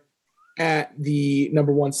there at the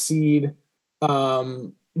number one seed.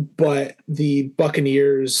 But the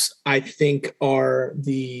Buccaneers, I think, are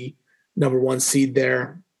the number one seed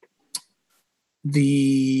there.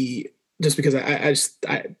 Just because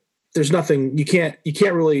there's nothing you can't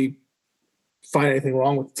really find anything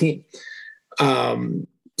wrong with the team.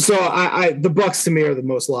 So the Bucs to me are the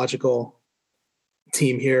most logical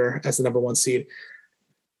team here as the number one seed.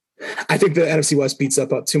 I think the NFC West beats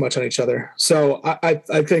up too much on each other. So I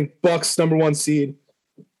think Bucs number one seed,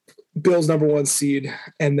 Bills number one seed,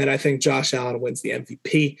 and then I think Josh Allen wins the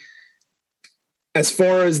MVP. As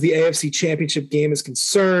far as the AFC Championship game is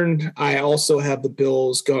concerned, I also have the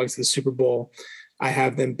Bills going to the Super Bowl. I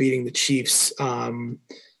have them beating the Chiefs. The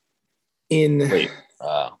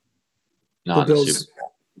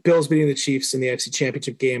Bills beating the Chiefs in the AFC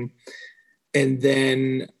Championship game. And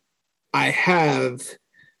then I have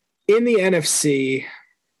in the NFC,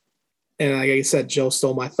 and like I said, Joe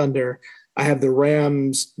stole my thunder, I have the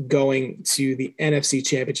Rams going to the NFC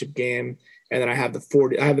Championship game, and then I have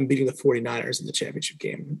them beating the 49ers in the championship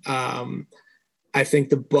game. I think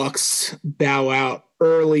the Bucs bow out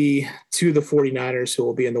early to the 49ers, who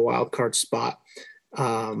will be in the wild card spot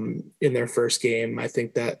in their first game. I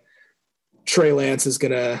think that Trey Lance is I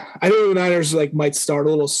think the Niners might start a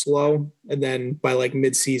little slow, and then by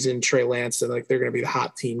mid-season, Trey Lance and they're going to be the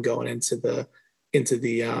hot team going into the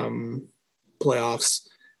playoffs.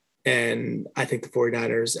 And I think the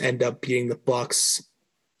 49ers end up beating the Bucs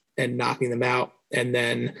and knocking them out, and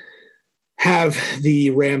then have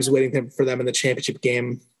the Rams waiting for them in the championship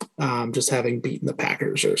game, just having beaten the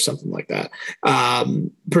Packers or something like that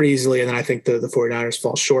pretty easily. And then I think the 49ers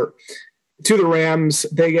fall short to the Rams.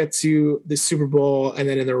 They get to the Super Bowl, and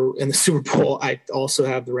then in the Super Bowl, I also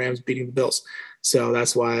have the Rams beating the Bills. So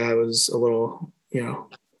that's why I was a little,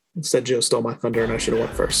 instead Joe stole my thunder and I should have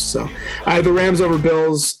went first. So I have the Rams over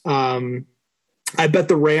Bills. I bet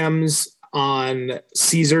the Rams on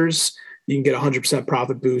Caesars you can get 100%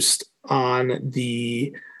 profit boost on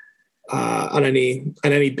the on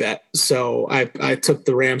any bet. So I took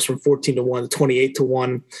the Rams from 14 to 1 to 28 to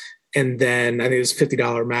 1, and then I think it was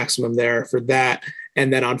 $50 maximum there for that.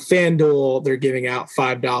 And then on FanDuel, they're giving out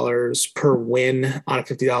 $5 per win on a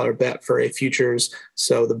 $50 bet for a futures.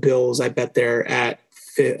 So the Bills, I bet they're at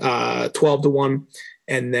 12 to 1.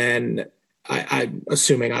 And then I'm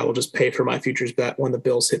assuming I will just pay for my futures bet when the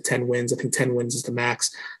Bills hit 10 wins. I think 10 wins is the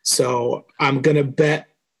max. So I'm going to bet.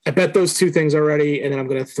 I bet those two things already. And then I'm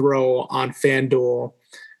going to throw on FanDuel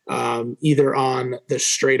either on the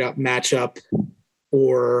straight up matchup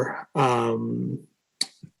or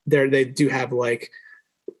they do have like,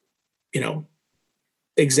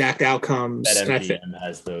 exact outcomes. That and MGM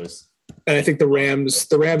has those. And I think the Rams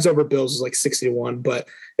over Bills is like 60 to 1. But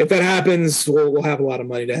if that happens, we'll have a lot of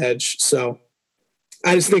money to hedge. So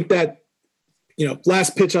I just think that,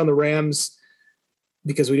 last pitch on the Rams,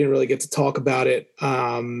 because we didn't really get to talk about it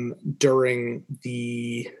during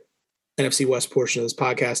the NFC West portion of this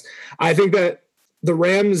podcast. I think that the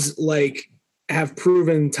Rams have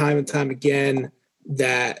proven time and time again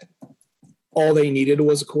that all they needed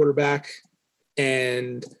was a quarterback,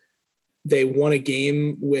 and they won a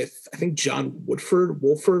game with, I think, John Wolford,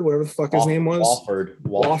 whatever the fuck his name was.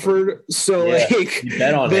 Wofford. So yeah, you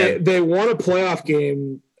bet on him. They won a playoff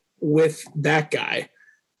game with that guy,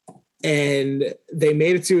 and they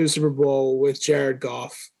made it to a Super Bowl with Jared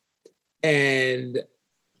Goff. And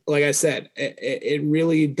like I said, it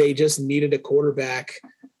really, they just needed a quarterback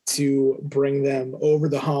to bring them over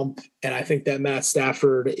the hump. And I think that Matt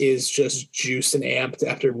Stafford is just juiced and amped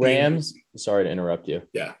after Rams. Sorry to interrupt you.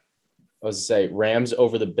 Yeah. I was to say Rams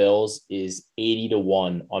over the Bills is 80 to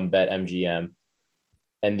 1 on BetMGM.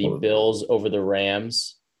 And the Bills over the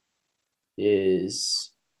Rams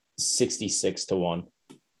is 66 to 1.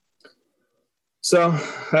 So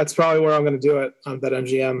that's probably where I'm going to do it on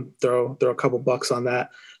BetMGM. Throw a couple bucks on that.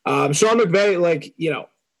 Sean McVay,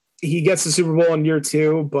 he gets the Super Bowl in year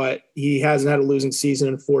 2, but he hasn't had a losing season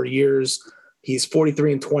in 4 years. He's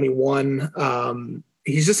 43 and 21.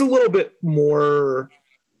 He's just a little bit more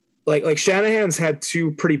like Shanahan's had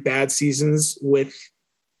 2 pretty bad seasons with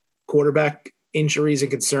quarterback injuries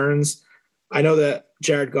and concerns. I know that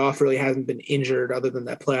Jared Goff really hasn't been injured other than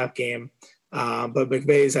that playoff game. But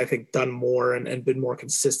McVay's, I think, done more and been more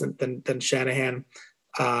consistent than Shanahan.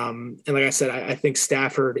 And like I said, I think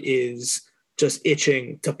Stafford is just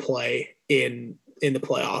itching to play in the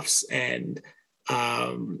playoffs. And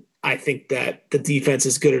I think that the defense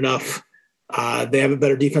is good enough. They have a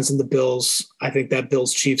better defense than the Bills. I think that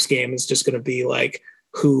Bills-Chiefs game is just going to be like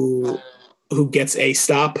who gets a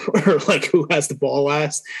stop or who has the ball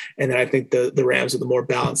last. And then I think the Rams are the more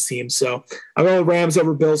balanced team. So I'm going with Rams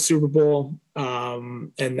over Bills Super Bowl.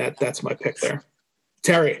 And that's my pick there.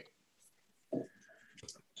 Terry.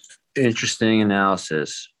 Interesting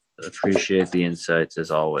analysis. Appreciate the insights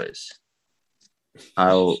as always. I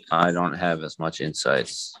don't have as much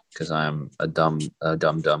insights because I'm a dumb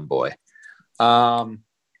boy.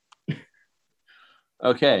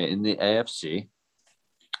 Okay, in the AFC,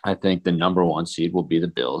 I think the number 1 seed will be the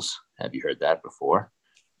Bills. Have you heard that before?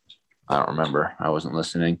 I don't remember. I wasn't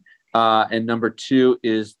listening. And number 2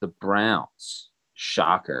 is the Browns.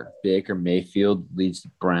 Shocker. Baker Mayfield leads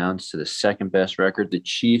the Browns to the second best record. The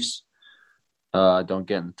Chiefs don't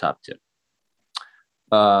get in the top 2.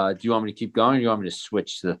 Do you want me to keep going, or do you want me to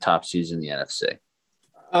switch to the top seeds in the NFC?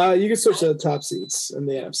 You can switch to the top seeds in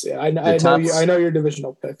the NFC. I know your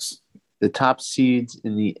divisional picks. The top seeds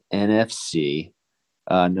in the NFC,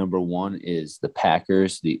 number 1 is the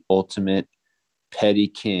Packers, the ultimate petty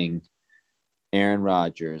king. Aaron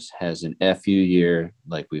Rodgers has an FU year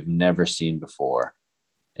like we've never seen before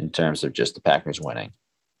in terms of just the Packers winning.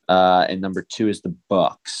 And number 2 is the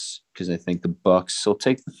Bucks, because I think the Bucks will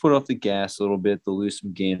take the foot off the gas a little bit. They'll lose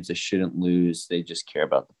some games they shouldn't lose. They just care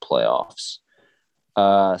about the playoffs.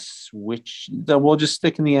 We'll just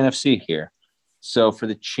stick in the NFC here. So for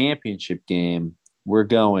the championship game, we're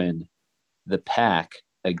going the Pack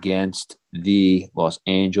against the Los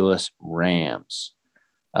Angeles Rams.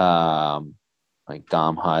 Like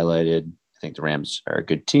Dom highlighted, I think the Rams are a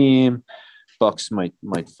good team. Bucks might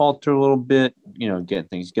falter a little bit, get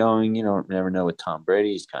things going. Never know with Tom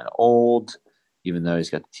Brady. He's kind of old, even though he's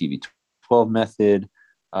got the TB12 method.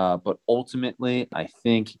 But ultimately, I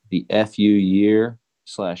think the FU year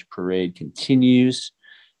 / parade continues,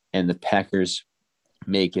 and the Packers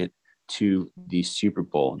make it to the Super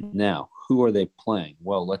Bowl. Now, who are they playing?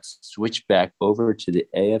 Well, let's switch back over to the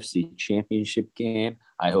AFC Championship game.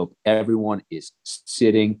 I hope everyone is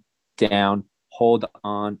sitting down. Hold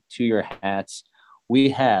on to your hats. We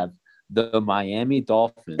have the Miami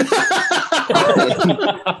Dolphins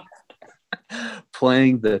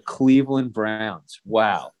playing the Cleveland Browns.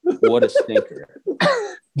 Wow, what a stinker.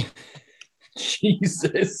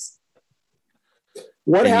 Jesus.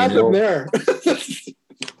 What And happened there?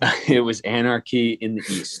 It was anarchy in the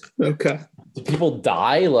East. Okay. Do people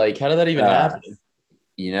die? Like, how did that even happen?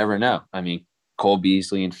 You never know. I mean, Cole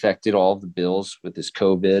Beasley infected all of the Bills with his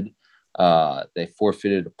COVID. They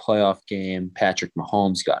forfeited a playoff game. Patrick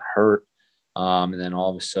Mahomes got hurt. And then all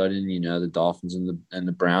of a sudden, the Dolphins and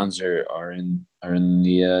the Browns are in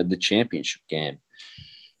the championship game.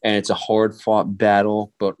 And it's a hard fought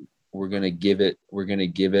battle, but we're gonna give it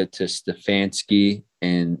to Stefanski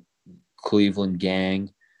and Cleveland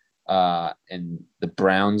gang. And the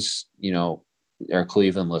Browns, our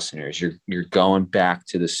Cleveland listeners, you're going back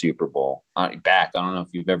to the Super Bowl. Back. I don't know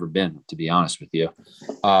if you've ever been, to be honest with you.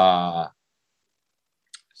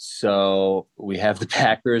 So we have the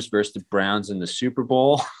Packers versus the Browns in the Super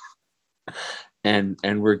Bowl. And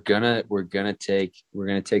we're gonna take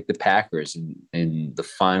the Packers in the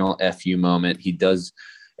final FU moment.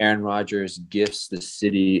 Aaron Rodgers gifts the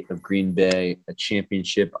city of Green Bay a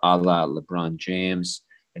championship a la LeBron James,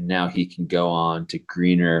 and now he can go on to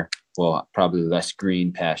greener, well, probably less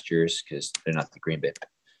green pastures because they're not the Green Bay.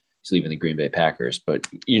 He's leaving the Green Bay Packers, but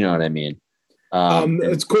you know what I mean.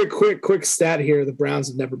 It's quick stat here. The Browns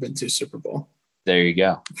have never been to Super Bowl. There you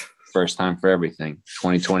go. First time for everything.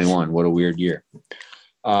 2021. What a weird year.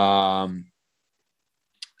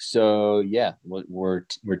 So yeah, we're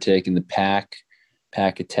taking the pack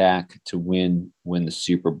attack to win the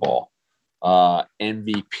Super Bowl.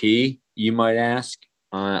 MVP, you might ask.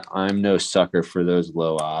 I'm no sucker for those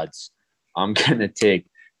low odds. I'm gonna take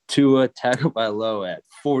Tua Tagovailoa at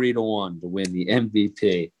 40-1 to win the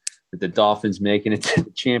MVP. With the Dolphins making it to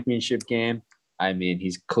the championship game, I mean,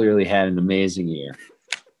 he's clearly had an amazing year.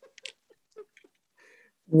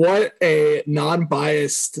 What a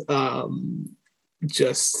non-biased, 40-1.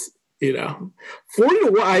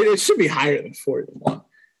 It should be higher than 40-1.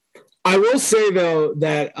 I will say though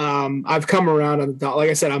that I've come around on the, like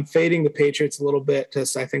I said, I'm fading the Patriots a little bit.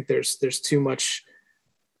 Just I think there's too much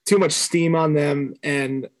steam on them,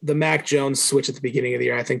 and the Mac Jones switch at the beginning of the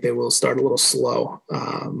year, I think they will start a little slow,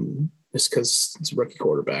 just because it's a rookie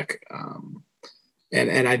quarterback.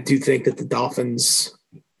 And I do think that the Dolphins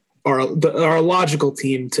are a logical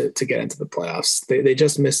team to get into the playoffs. They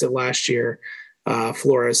just missed it last year.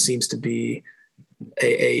 Flores seems to be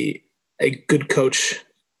a good coach,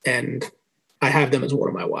 and I have them as one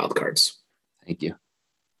of my wild cards. Thank you.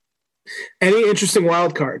 Any interesting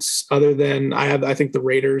wild cards other than I think the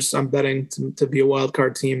Raiders I'm betting to be a wild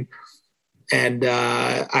card team, and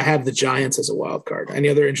I have the Giants as a wild card. Any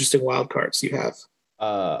other interesting wild cards you have?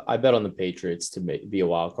 I bet on the Patriots to be a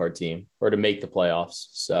wild card team or to make the playoffs.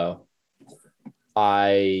 So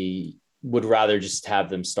I would rather just have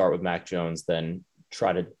them start with Mac Jones than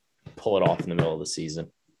try to pull it off in the middle of the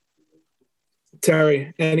season.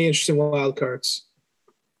 Terry, any interesting wild cards?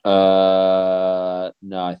 No,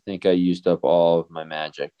 I think I used up all of my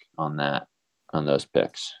magic on those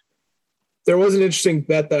picks. There was an interesting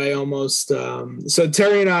bet that I almost so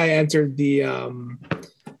Terry and I entered the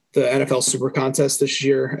NFL Super Contest this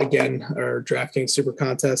year again, or DraftKings Super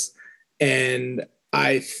Contest, and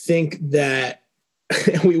I think that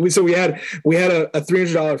we had a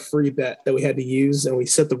 $300 free bet that we had to use, and we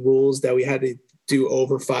set the rules that we had to do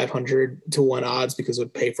over 500-1 odds because it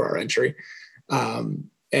would pay for our entry.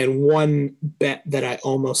 And one bet that I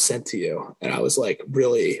almost sent to you, and I was like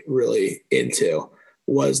really, really into,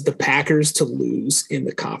 was the Packers to lose in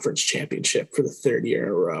the conference championship for the third year in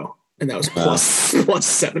a row. And that was plus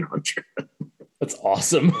 700. That's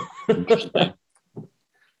awesome.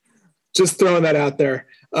 Just throwing that out there.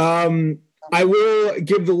 I will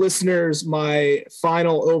give the listeners my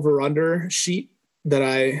final over-under sheet that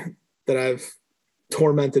I've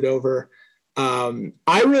tormented over.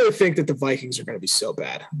 I really think that the Vikings are going to be so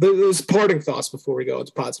bad. There's parting thoughts before we go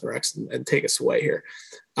into Pods and Rex and take us away here.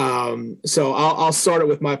 So I'll start it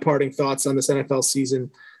with my parting thoughts on this NFL season.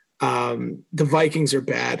 The Vikings are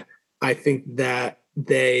bad. I think that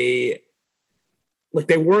they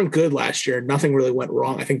weren't good last year. Nothing really went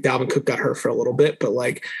wrong. I think Dalvin Cook got hurt for a little bit, but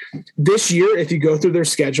like this year, if you go through their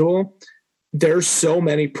schedule, there's so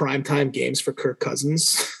many primetime games for Kirk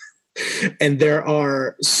Cousins. And there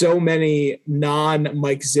are so many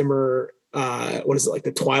non-Mike Zimmer, what is it, like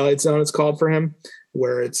the Twilight Zone it's called for him,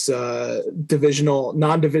 where it's non-divisional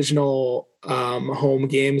home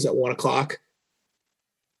games at 1:00.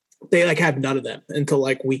 They like have none of them until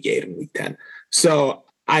like week 8 and week 10. So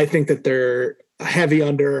I think that they're heavy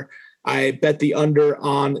under. I bet the under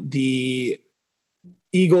on the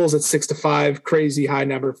Eagles at 6-5, crazy high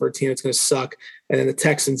number for a team that's going to suck. And then the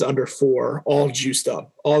Texans under 4, all juiced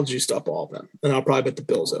up, all of them. And I'll probably bet the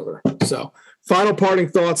Bills over. So final parting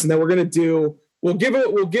thoughts. And then we're going to do, we'll give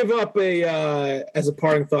up as a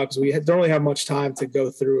parting thought, because we don't really have much time to go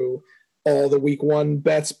through all the week 1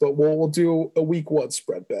 bets, but we'll do a week 1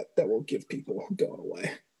 spread bet that will give people going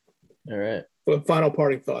away. All right. But final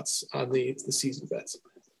parting thoughts on the season bets.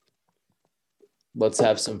 Let's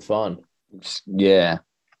have some fun. Yeah.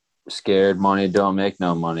 Scared money don't make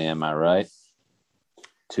no money. Am I right?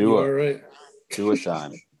 You are right. 2 a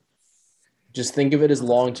time. Just think of it as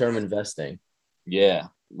long-term investing. Yeah.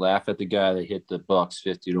 Laugh at the guy that hit the Bucks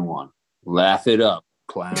 50-1. Laugh it up,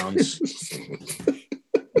 clowns.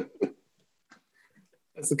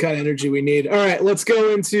 That's the kind of energy we need. All right, let's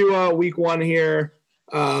go into week 1 here.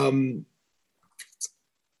 All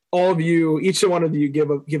of you, each one of you,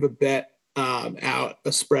 give a bet out,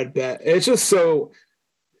 a spread bet. It's just so.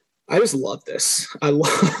 I just love this. I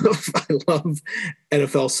love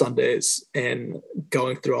NFL Sundays and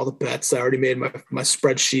going through all the bets. I already made my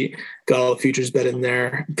spreadsheet, got all the futures bet in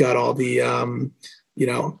there, got all the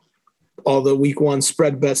all the week 1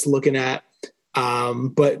 spread bets looking at.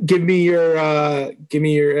 But give me your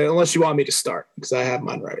unless you want me to start, because I have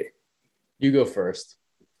mine ready. You go first.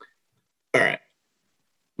 All right.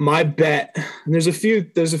 My bet, and there's a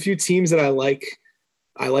few teams that I like.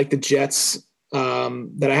 I like the Jets.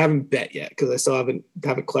 That I haven't bet yet because I still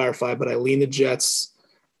haven't clarified, but I lean the Jets.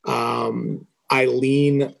 I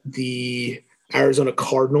lean the Arizona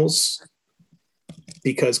Cardinals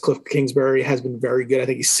because Cliff Kingsbury has been very good. I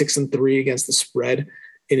think he's 6-3 against the spread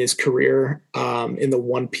in his career in the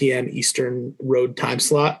 1 p.m. Eastern road time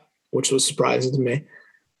slot, which was surprising to me.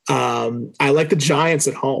 I like the Giants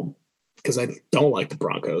at home because I don't like the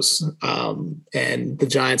Broncos. And the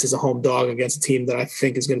Giants is a home dog against a team that I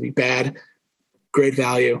think is going to be bad. Great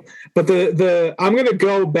value. But I'm going to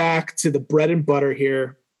go back to the bread and butter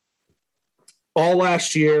here. All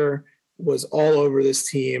last year was all over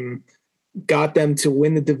this team, got them to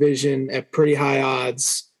win the division at pretty high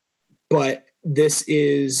odds. But this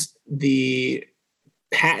is the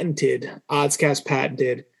OddsCast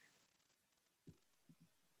patented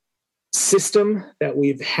system that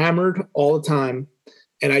we've hammered all the time.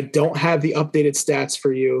 And I don't have the updated stats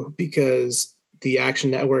for you because the Action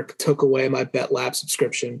Network took away my Bet Lab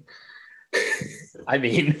subscription. I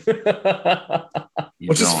mean,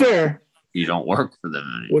 which is fair. You don't work for them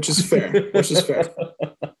anymore. Which is fair.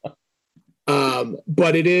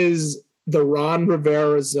 But it is the Ron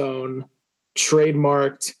Rivera zone,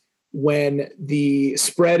 trademarked, when the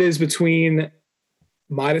spread is between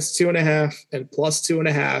 -2.5 and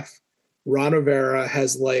 +2.5. Ron Rivera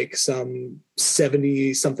has like some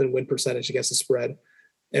 70 something win percentage against the spread.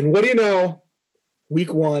 And what do you know?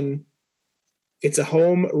 Week 1, it's a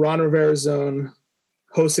home Ron Rivera zone,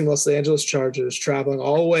 hosting Los Angeles Chargers, traveling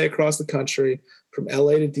all the way across the country from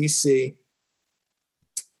LA to DC.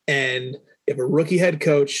 And you have a rookie head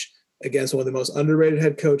coach against one of the most underrated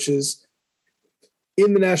head coaches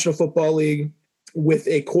in the National Football League, with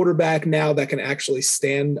a quarterback now that can actually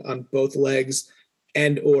stand on both legs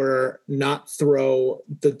and or not throw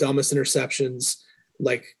the dumbest interceptions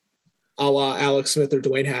like a la Alex Smith or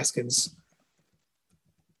Dwayne Haskins.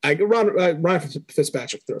 Ryan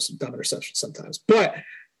Fitzpatrick throws some dumb interceptions sometimes, but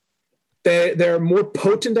they're more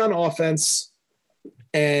potent on offense,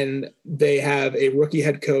 and they have a rookie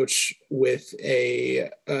head coach with a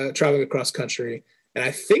traveling across country. And I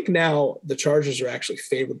think now the Chargers are actually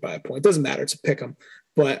favored by a point. It doesn't matter, it's a pick 'em,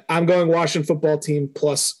 but I'm going Washington football team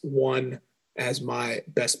 +1 as my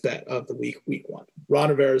best bet of the week 1. Ron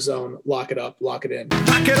Rivera zone, lock it up, lock it in.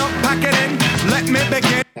 Pack it up, pack it in. Let me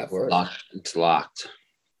begin. It's locked.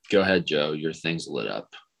 Go ahead, Joe. Your thing's lit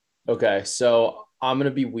up. Okay, so I'm going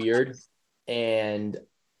to be weird, and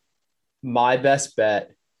my best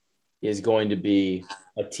bet is going to be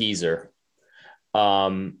a teaser.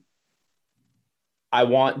 I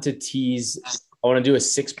want to do a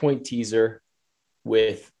 6-point teaser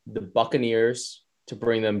with the Buccaneers to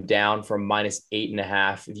bring them down from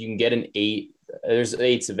 -8.5. If you can get an 8, there's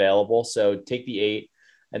 8s available. So take the 8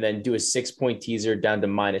 and then do a 6-point teaser down to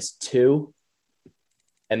 -2.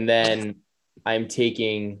 And then I'm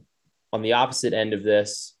taking, on the opposite end of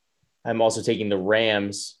this, I'm also taking the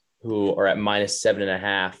Rams, who are at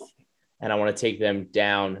 -7.5, and I want to take them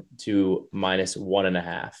down to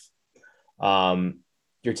 -1.5.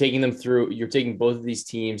 You're taking both of these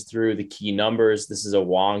teams through the key numbers. This is a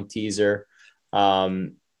Wong teaser.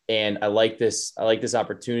 And I like this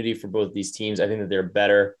opportunity for both of these teams. I think that they're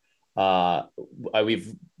better.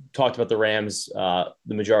 We've talked about the Rams the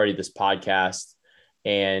majority of this podcast.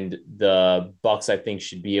 And the Bucks, I think,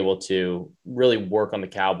 should be able to really work on the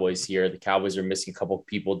Cowboys here. The Cowboys are missing a couple of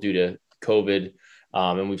people due to COVID.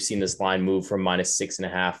 And we've seen this line move from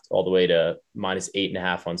 -6.5 all the way to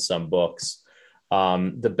 -8.5 on some books.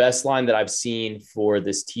 The best line that I've seen for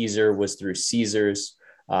this teaser was through Caesars.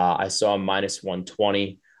 I saw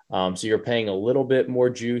 -120. So you're paying a little bit more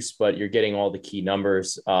juice, but you're getting all the key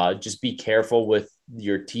numbers. Just be careful with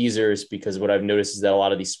your teasers, because what I've noticed is that a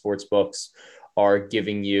lot of these sports books are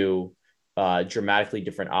giving you dramatically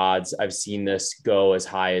different odds. I've seen this go as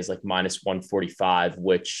high as like -145,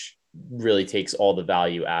 which really takes all the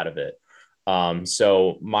value out of it.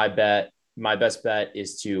 So my best bet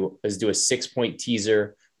is do a 6-point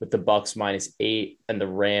teaser with the Bucks -8 and the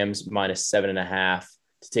Rams -7.5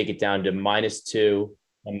 to take it down to -2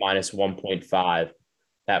 and -1.5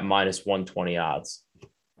 at -120 odds.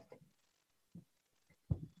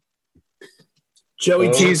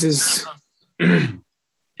 Joey teases.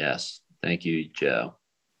 Yes. Thank you, Joe.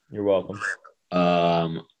 You're welcome.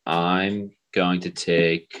 I'm going to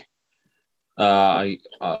take, I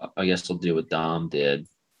guess I'll do what Dom did.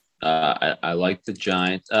 I like the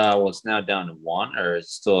Giants. Well, it's now down to 1, or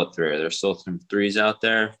it's still at 3. There's still some 3s out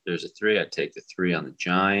there. There's a 3. I'd take the 3 on the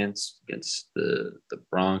Giants against the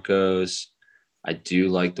Broncos. I do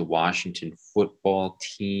like the Washington football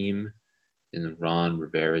team in the Ron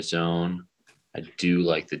Rivera zone. I do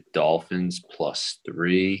like the Dolphins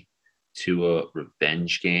 +3 to a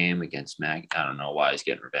revenge game against Mac. I don't know why he's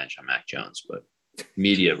getting revenge on Mac Jones, but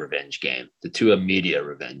media revenge game. The to a media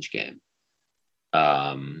revenge game.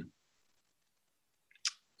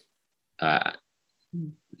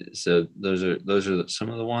 So those are some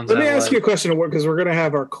of the ones. Let me ask you a question, because we're going to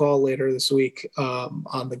have our call later this week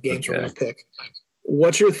on the games we're going to pick.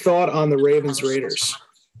 What's your thought on the Ravens Raiders?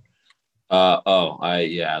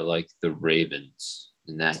 I like the Ravens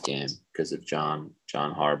in that game because of John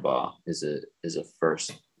Harbaugh is a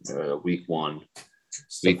first week one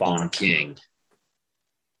king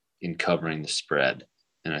in covering the spread,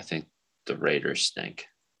 and I think the Raiders stink.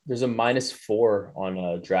 There's a -4 on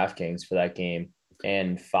DraftKings for that game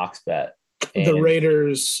and Fox Bet. And the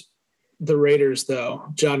Raiders though,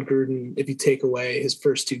 John Gruden, if you take away his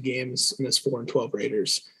first 2 games in his 4-12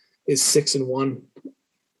 Raiders, is 6-1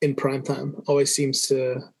 in primetime. Always seems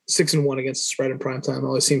to 6-1 against the spread in primetime.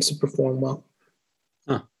 Always seems to perform well.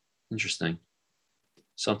 Huh. Interesting.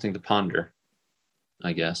 Something to ponder,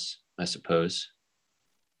 I suppose.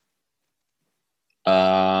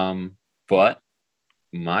 But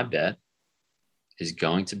my bet is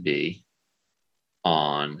going to be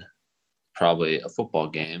on probably a football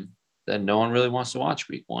game that no one really wants to watch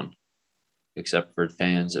week 1, except for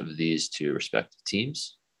fans of these 2 respective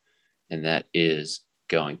teams. And that is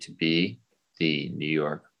going to be the New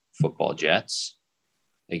York Football Jets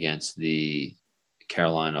against the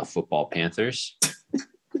Carolina Football Panthers.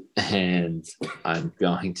 And I'm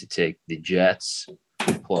going to take the Jets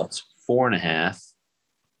 +4.5.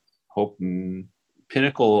 Hoping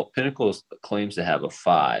Pinnacle claims to have a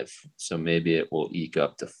 5, so maybe it will eke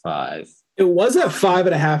up to 5. It was at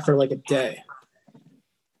 5.5 for like a day.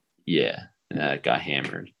 Yeah, that got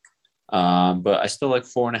hammered. But I still like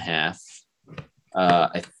 4.5.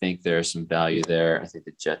 I think there's some value there. I think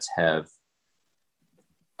the Jets have.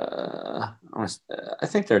 I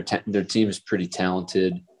think their team is pretty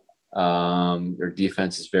talented. Their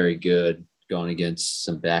defense is very good, going against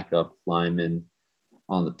some backup linemen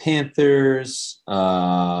on the Panthers.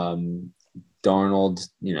 Darnold,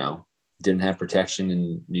 didn't have protection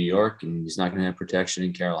in New York, and he's not going to have protection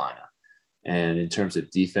in Carolina. And in terms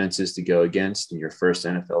of defenses to go against in your first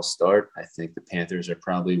NFL start, I think the Panthers are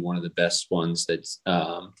probably one of the best ones that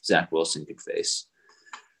Zach Wilson could face.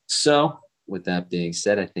 So with that being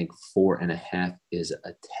said, I think 4.5 is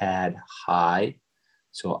a tad high.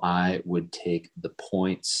 So I would take the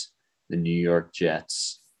points, the New York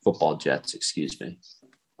football Jets,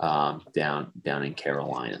 down in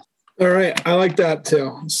Carolina. All right. I like that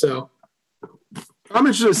too. So I'm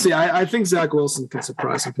interested to see. I think Zach Wilson can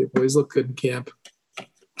surprise some people. He's looked good in camp.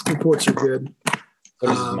 Reports are good. So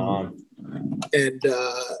does his mom. And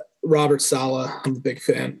Robert Saleh, I'm a big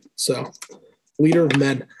fan. So leader of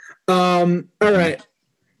men. All right.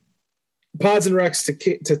 Pods and Recs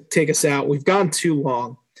to take us out. We've gone too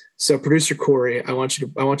long. So producer Corey, I want you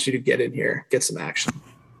to get in here, get some action.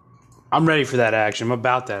 I'm ready for that action. I'm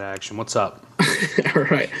about that action. What's up? All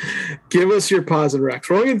right. Give us your Pods and Recs.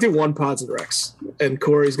 We're only going to do one Pods and Recs, and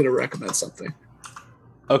Corey's going to recommend something.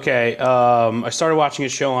 Okay. I started watching a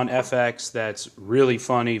show on FX that's really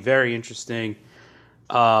funny, very interesting.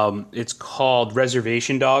 It's called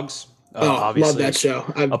Reservation Dogs. Obviously, love that show.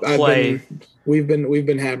 We've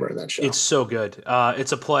been hammering that show. It's so good.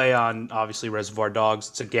 It's a play on obviously Reservoir Dogs.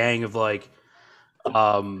 It's a gang of like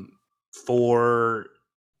 4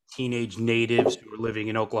 teenage natives who are living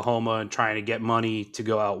in Oklahoma and trying to get money to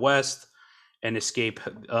go out west and escape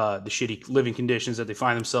the shitty living conditions that they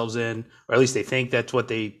find themselves in, or at least they think that's what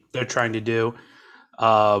they're trying to do.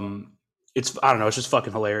 I don't know. It's just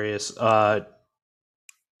fucking hilarious. I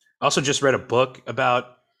also just read a book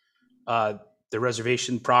about the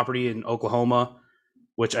reservation property in Oklahoma,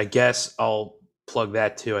 which I guess I'll plug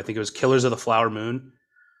that too. I think it was Killers of the Flower Moon.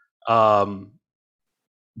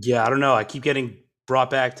 Yeah, I don't know. I keep getting brought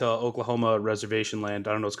back to Oklahoma reservation land.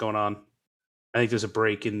 I don't know what's going on. I think there's a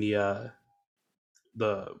break in the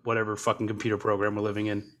whatever fucking computer program we're living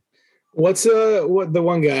in. What's the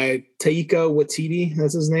one guy, Taika Waititi,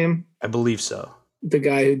 that's his name? I believe so. The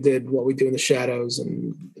guy who did What We Do in the Shadows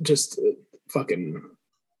and just fucking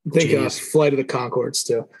think of Flight of the Conchords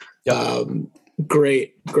too. Yep.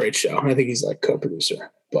 Great show. I think he's like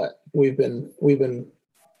co-producer, but we've been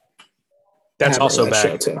that's also that back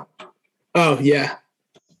show too. Oh yeah,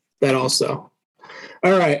 that also.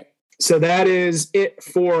 All right, so that is it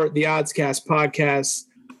for the Oddscast podcast.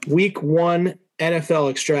 Week 1 NFL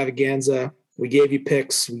extravaganza. We gave you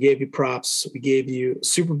picks, we gave you props, we gave you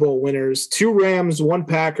Super Bowl winners, 2 Rams, 1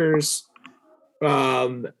 Packers.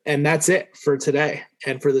 And that's it for today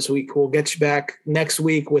and for this week. We'll get you back next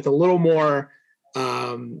week with a little more,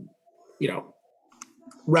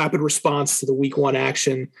 rapid response to the week 1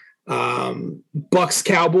 action. Bucks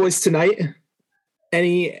Cowboys tonight.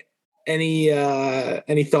 Any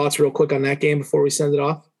thoughts real quick on that game before we send it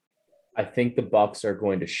off? I think the Bucks are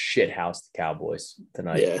going to shithouse the Cowboys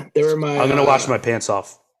tonight. Yeah, they were my. I'm gonna wash my pants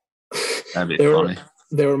off. That'd be funny.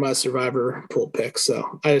 They were my survivor pool picks.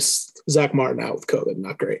 So Zach Martin out with COVID.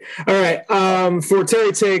 Not great. All right. For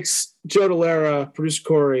Terry Takes, Joe Delara, producer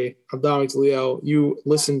Corey, I'm Dominic Leo. You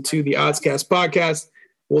listen to the Oddscast podcast.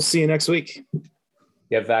 We'll see you next week.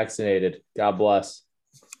 Get vaccinated. God bless.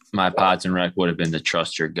 My pods and rec would have been to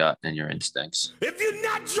trust your gut and your instincts. If you're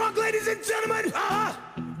not drunk, ladies and gentlemen,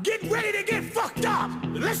 get ready to get fucked up.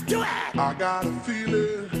 Let's do it. I got a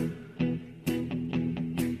feeling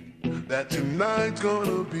that tonight's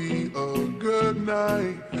gonna be a good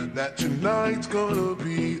night. That tonight's gonna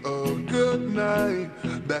be a good night.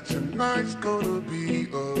 That tonight's gonna be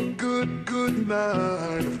a good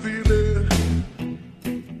night. I feel it.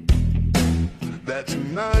 That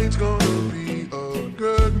tonight's gonna be a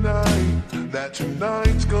good night. That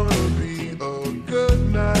tonight's gonna be a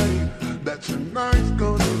good night. That tonight's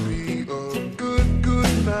gonna be a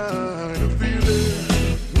good night. I feel it.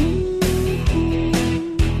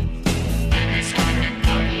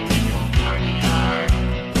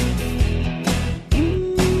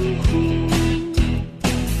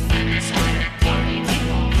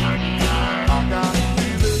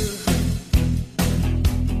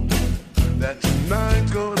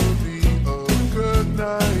 Tonight's gonna be a good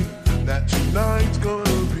night. That tonight's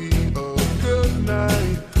gonna be a good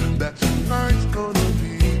night. That tonight's gonna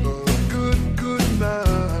be a good night.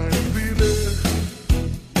 I feel it.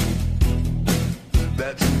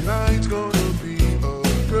 That tonight's gonna be a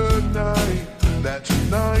good night. That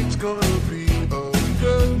tonight's gonna be a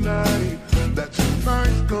good night. That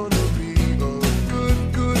tonight's gonna be a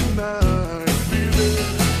good night. I feel it.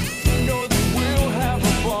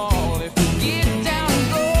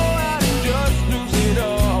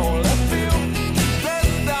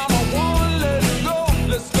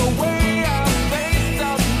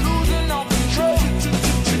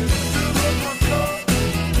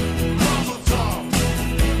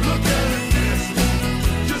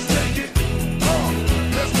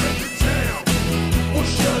 Let's break it down.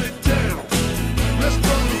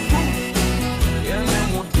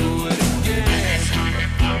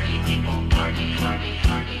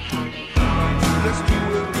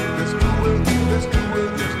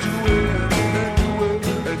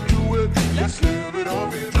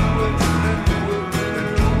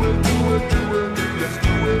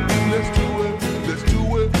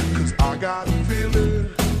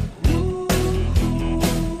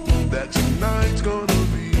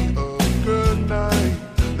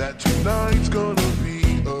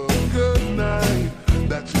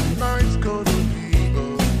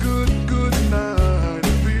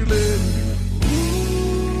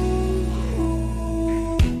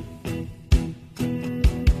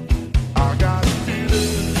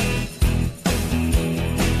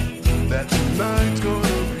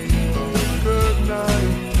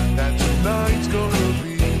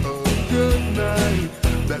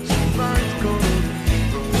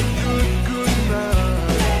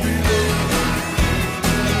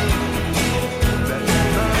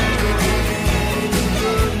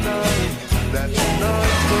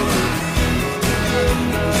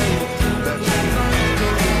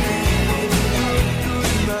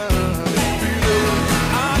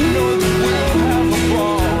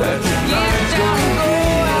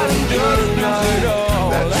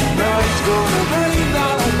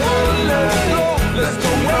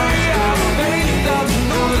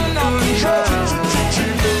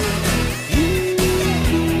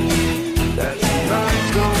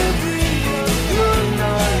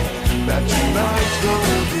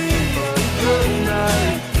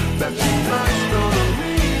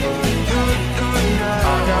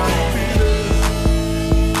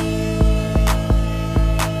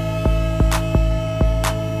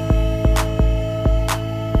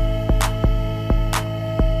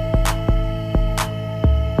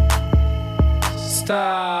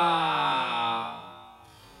 Stop.